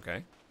going. That's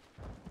okay.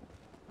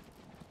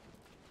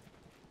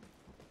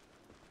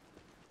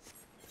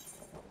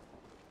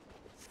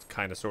 It's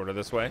kind of sort of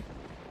this way.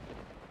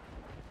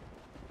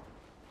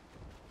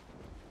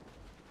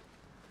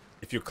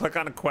 If you click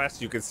on a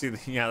quest, you can see the,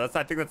 yeah, that's,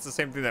 I think that's the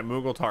same thing that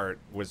Moogle Tart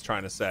was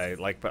trying to say.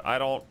 Like, but I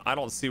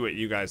don't see what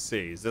you guys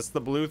see. Is this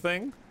the blue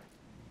thing?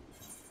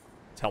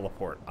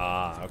 Teleport.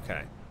 Ah,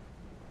 okay.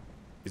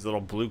 These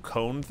little blue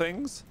cone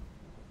things?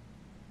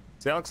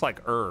 See, that looks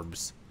like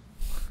herbs.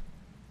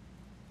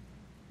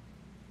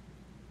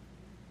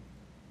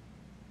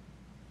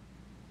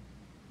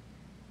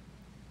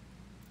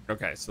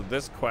 Okay, so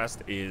this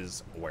quest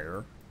is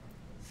where?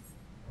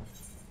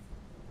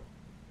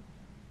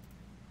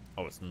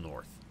 Oh, it's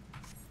north.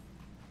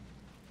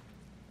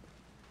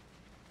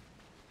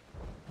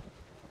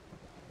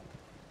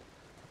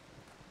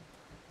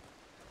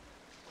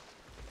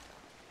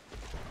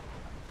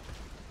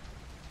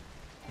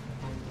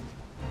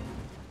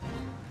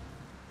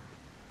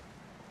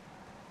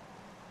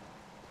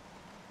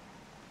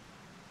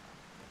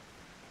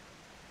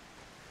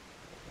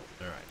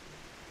 All right.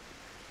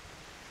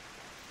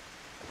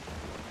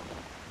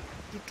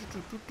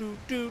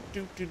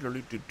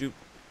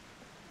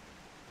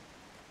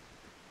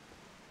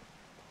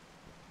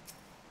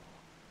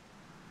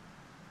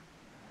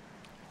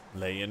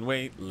 Lay in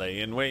wait, lay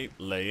in wait,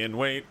 lay in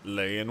wait,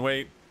 lay in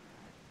wait.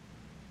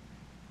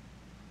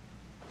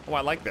 Oh,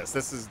 I like this.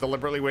 This is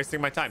deliberately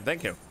wasting my time.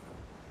 Thank you.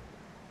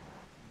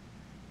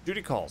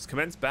 Duty calls.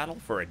 Commence battle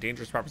for a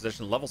dangerous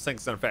proposition. Level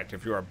sinks in effect.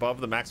 If you are above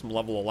the maximum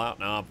level allowed.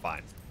 No, I'm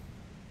fine.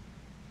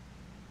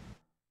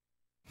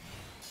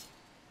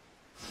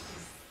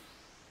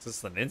 Is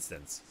this an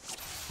instance?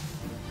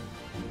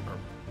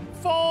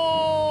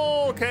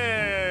 Full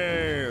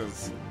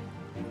case.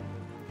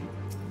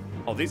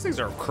 Oh, these things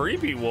are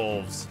creepy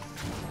wolves.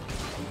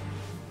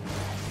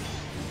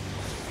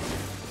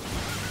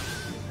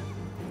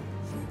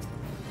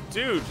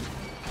 Dude,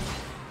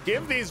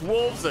 give these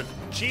wolves a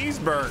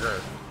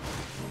cheeseburger.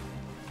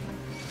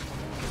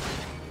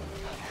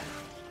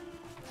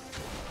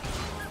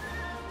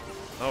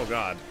 Oh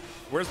God,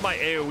 where's my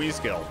AoE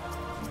skill?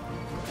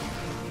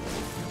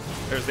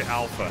 There's the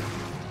alpha.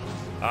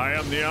 I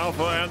am the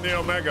alpha and the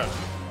omega.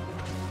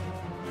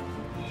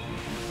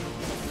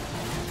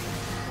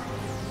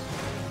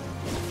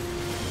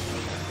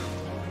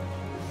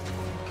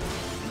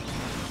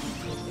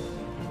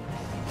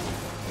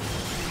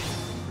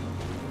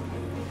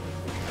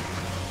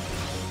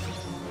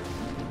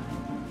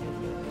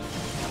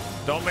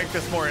 Don't make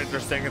this more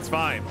interesting. It's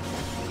fine.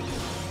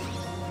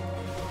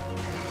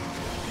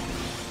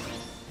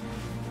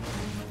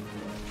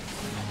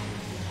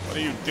 What are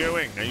you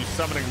doing? Are you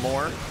summoning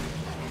more?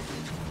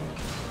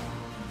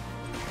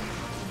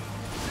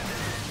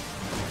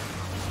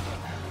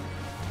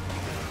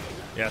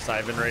 Yes,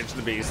 I've enraged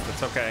the beast.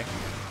 It's okay.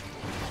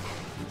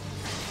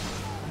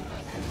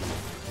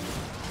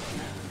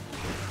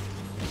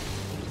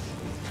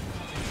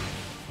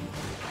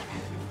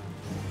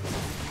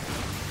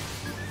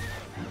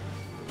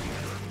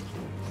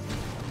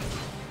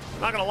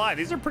 Not gonna lie,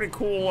 these are pretty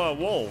cool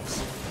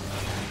wolves.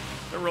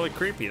 They're really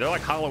creepy. They're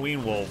like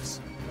Halloween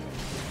wolves.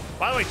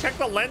 By the way, check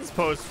the lens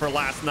post for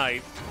last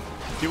night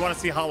if you want to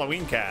see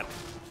Halloween Cat.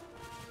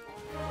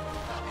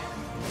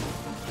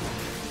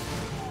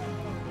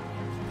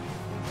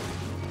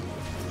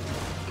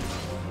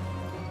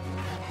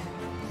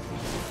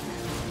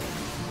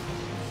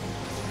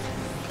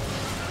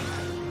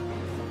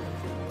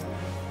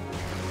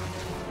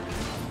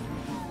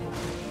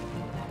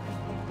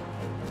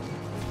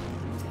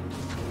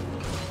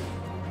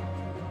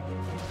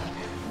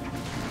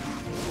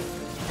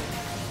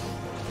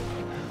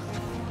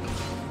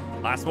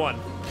 Last one.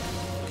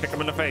 Kick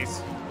him in the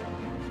face.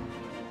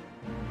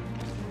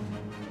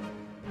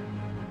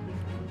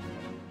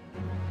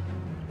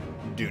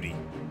 Duty.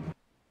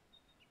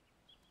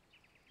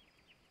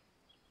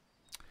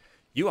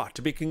 You ought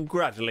to be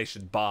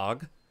congratulated,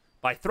 Bog.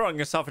 By throwing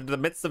yourself into the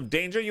midst of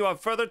danger, you have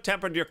further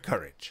tempered your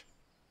courage.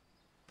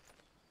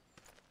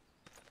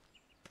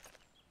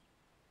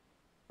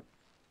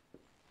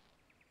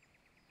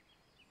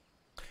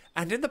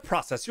 And in the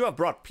process, you have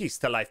brought peace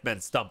to Life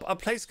Men's Stump, a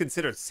place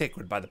considered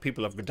sacred by the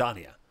people of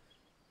Gridania.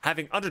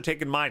 Having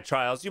undertaken my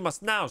trials, you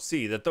must now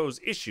see that those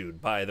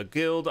issued by the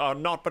guild are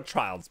naught but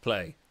child's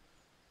play.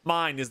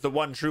 Mine is the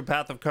one true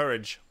path of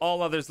courage.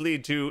 All others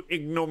lead to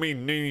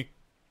ignominy.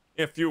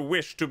 If you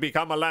wish to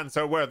become a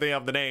lancer worthy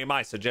of the name,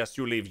 I suggest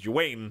you leave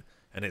Uwain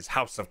and his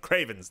house of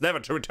cravens, never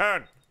to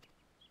return.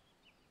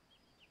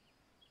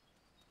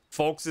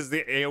 Folks is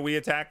the AoE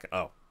attack?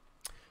 Oh.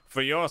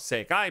 For your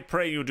sake, I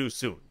pray you do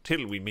soon,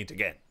 till we meet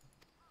again.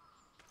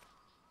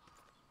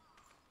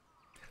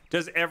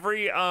 Does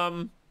every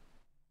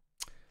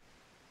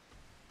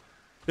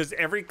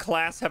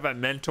class have a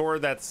mentor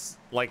that's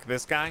like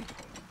this guy?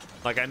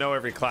 Like, I know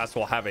every class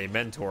will have a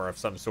mentor of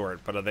some sort,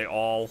 but are they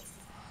all,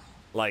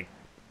 like,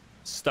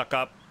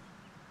 stuck-up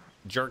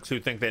jerks who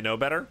think they know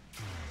better?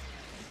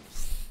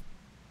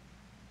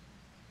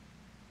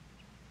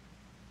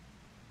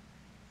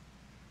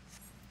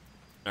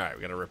 Alright,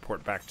 we gotta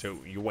report back to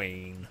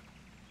Uwain.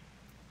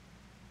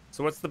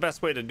 So what's the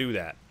best way to do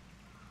that?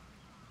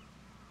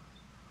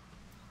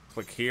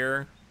 Click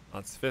here.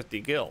 That's 50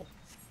 gil.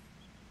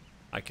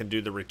 I can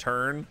do the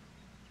return.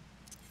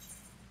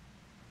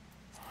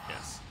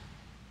 Yes.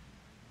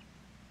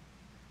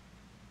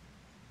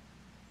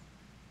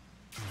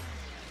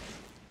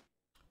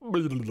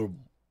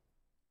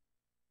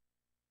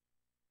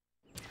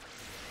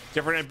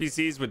 Different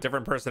NPCs with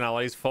different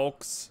personalities.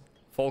 Folks.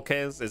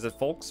 Folkes. Is it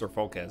Folks or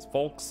Folkes?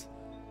 Folks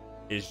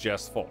is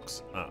just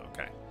Folks. Oh,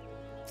 okay.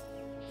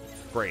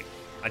 Great.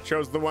 I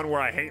chose the one where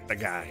I hate the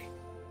guy.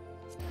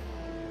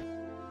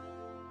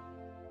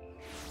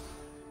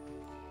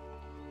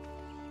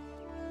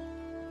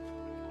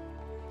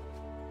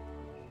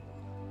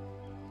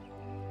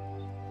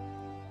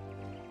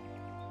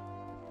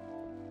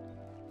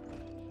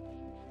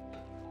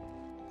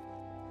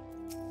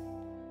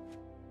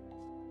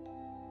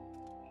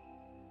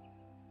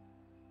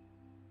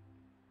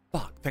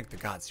 Thank the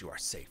gods you are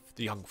safe.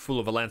 The young fool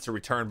of a lancer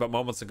returned but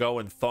moments ago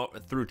and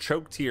through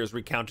choked tears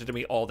recounted to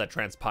me all that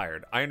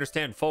transpired. I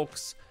understand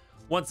folks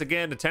once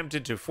again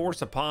attempted to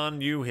force upon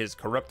you his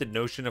corrupted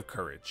notion of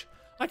courage.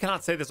 I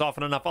cannot say this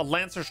often enough. A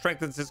lancer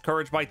strengthens his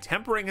courage by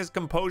tempering his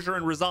composure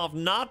and resolve,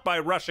 not by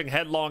rushing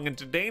headlong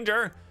into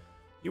danger.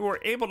 You were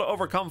able to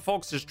overcome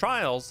folks'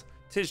 trials,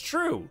 'tis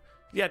true,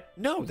 yet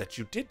know that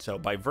you did so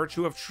by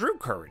virtue of true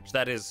courage,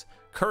 that is,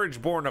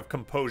 courage born of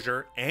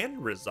composure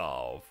and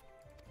resolve.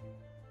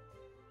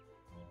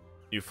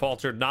 You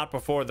faltered not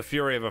before the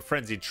fury of a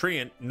frenzied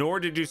treant, nor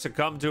did you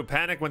succumb to a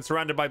panic when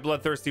surrounded by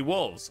bloodthirsty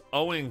wolves.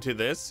 Owing to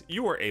this,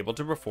 you were able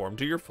to perform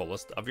to your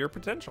fullest of your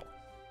potential.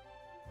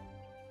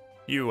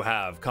 You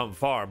have come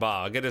far,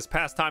 Bog. It is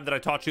past time that I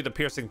taught you the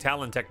piercing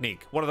talon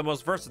technique, one of the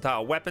most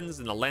versatile weapons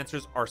in the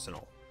Lancer's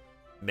arsenal.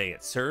 May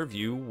it serve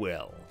you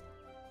well.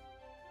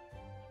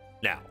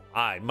 Now,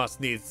 I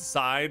must needs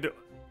decide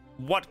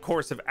what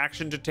course of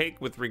action to take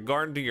with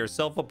regard to your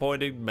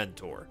self-appointed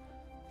mentor.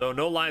 Though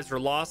no lives were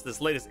lost,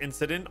 this latest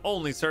incident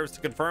only serves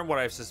to confirm what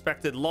I've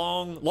suspected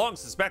long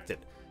suspected,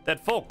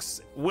 that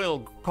folks will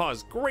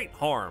cause great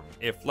harm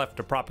if left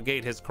to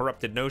propagate his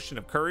corrupted notion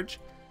of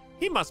courage.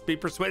 He must be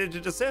persuaded to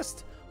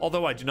desist,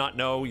 although I do not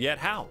know yet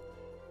how.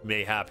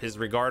 Mayhap his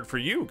regard for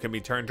you can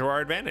be turned to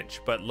our advantage,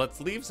 but let's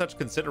leave such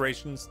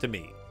considerations to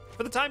me.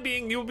 For the time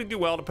being, you will do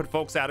well to put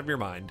folks out of your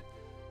mind.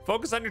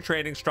 Focus on your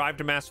training, strive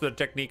to master the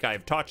technique I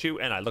have taught you,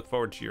 and I look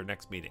forward to your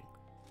next meeting.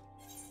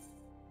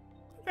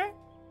 Okay.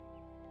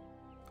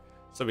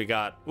 So we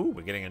got, ooh,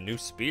 we're getting a new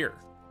spear.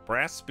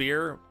 Brass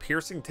spear,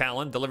 piercing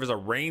talon, delivers a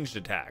ranged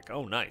attack.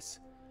 Oh, nice.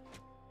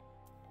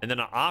 And then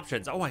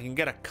options. Oh, I can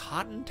get a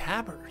cotton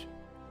tabard.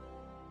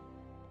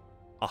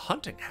 A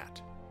hunting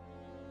hat.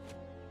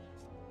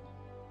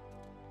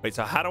 Wait,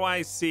 so how do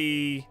I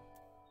see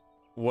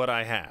what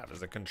I have?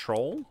 Is it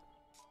control?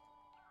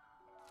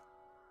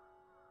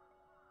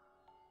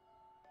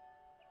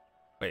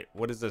 Wait,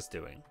 what is this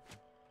doing?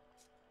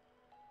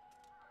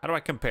 How do I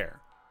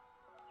compare?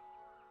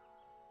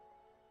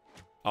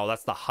 Oh,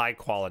 that's the high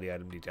quality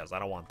item details. I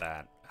don't want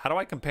that. How do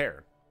I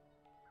compare?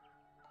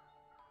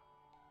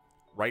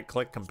 Right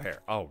click compare.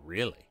 Oh,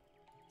 really?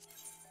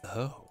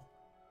 Oh.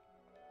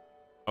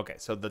 Okay,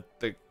 so the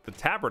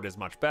tabard is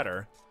much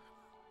better.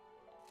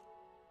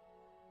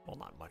 Well,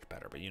 not much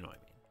better, but you know what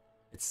I mean.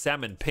 It's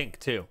salmon pink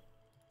too.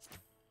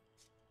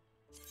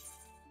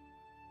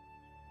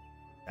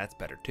 That's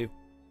better too.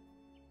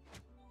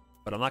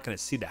 But I'm not going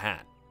to see the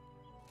hat.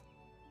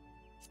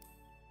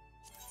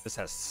 This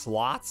has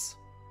slots.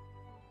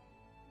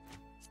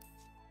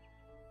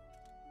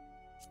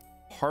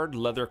 Hard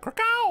leather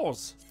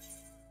crackles.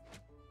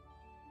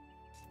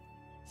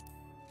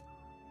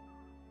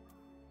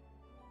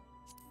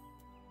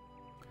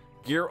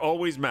 Gear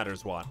always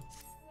matters, Watt.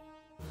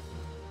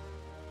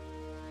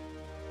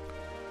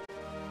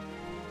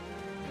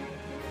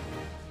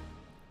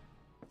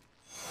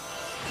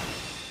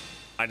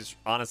 I just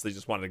honestly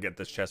just wanted to get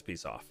this chess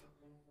piece off.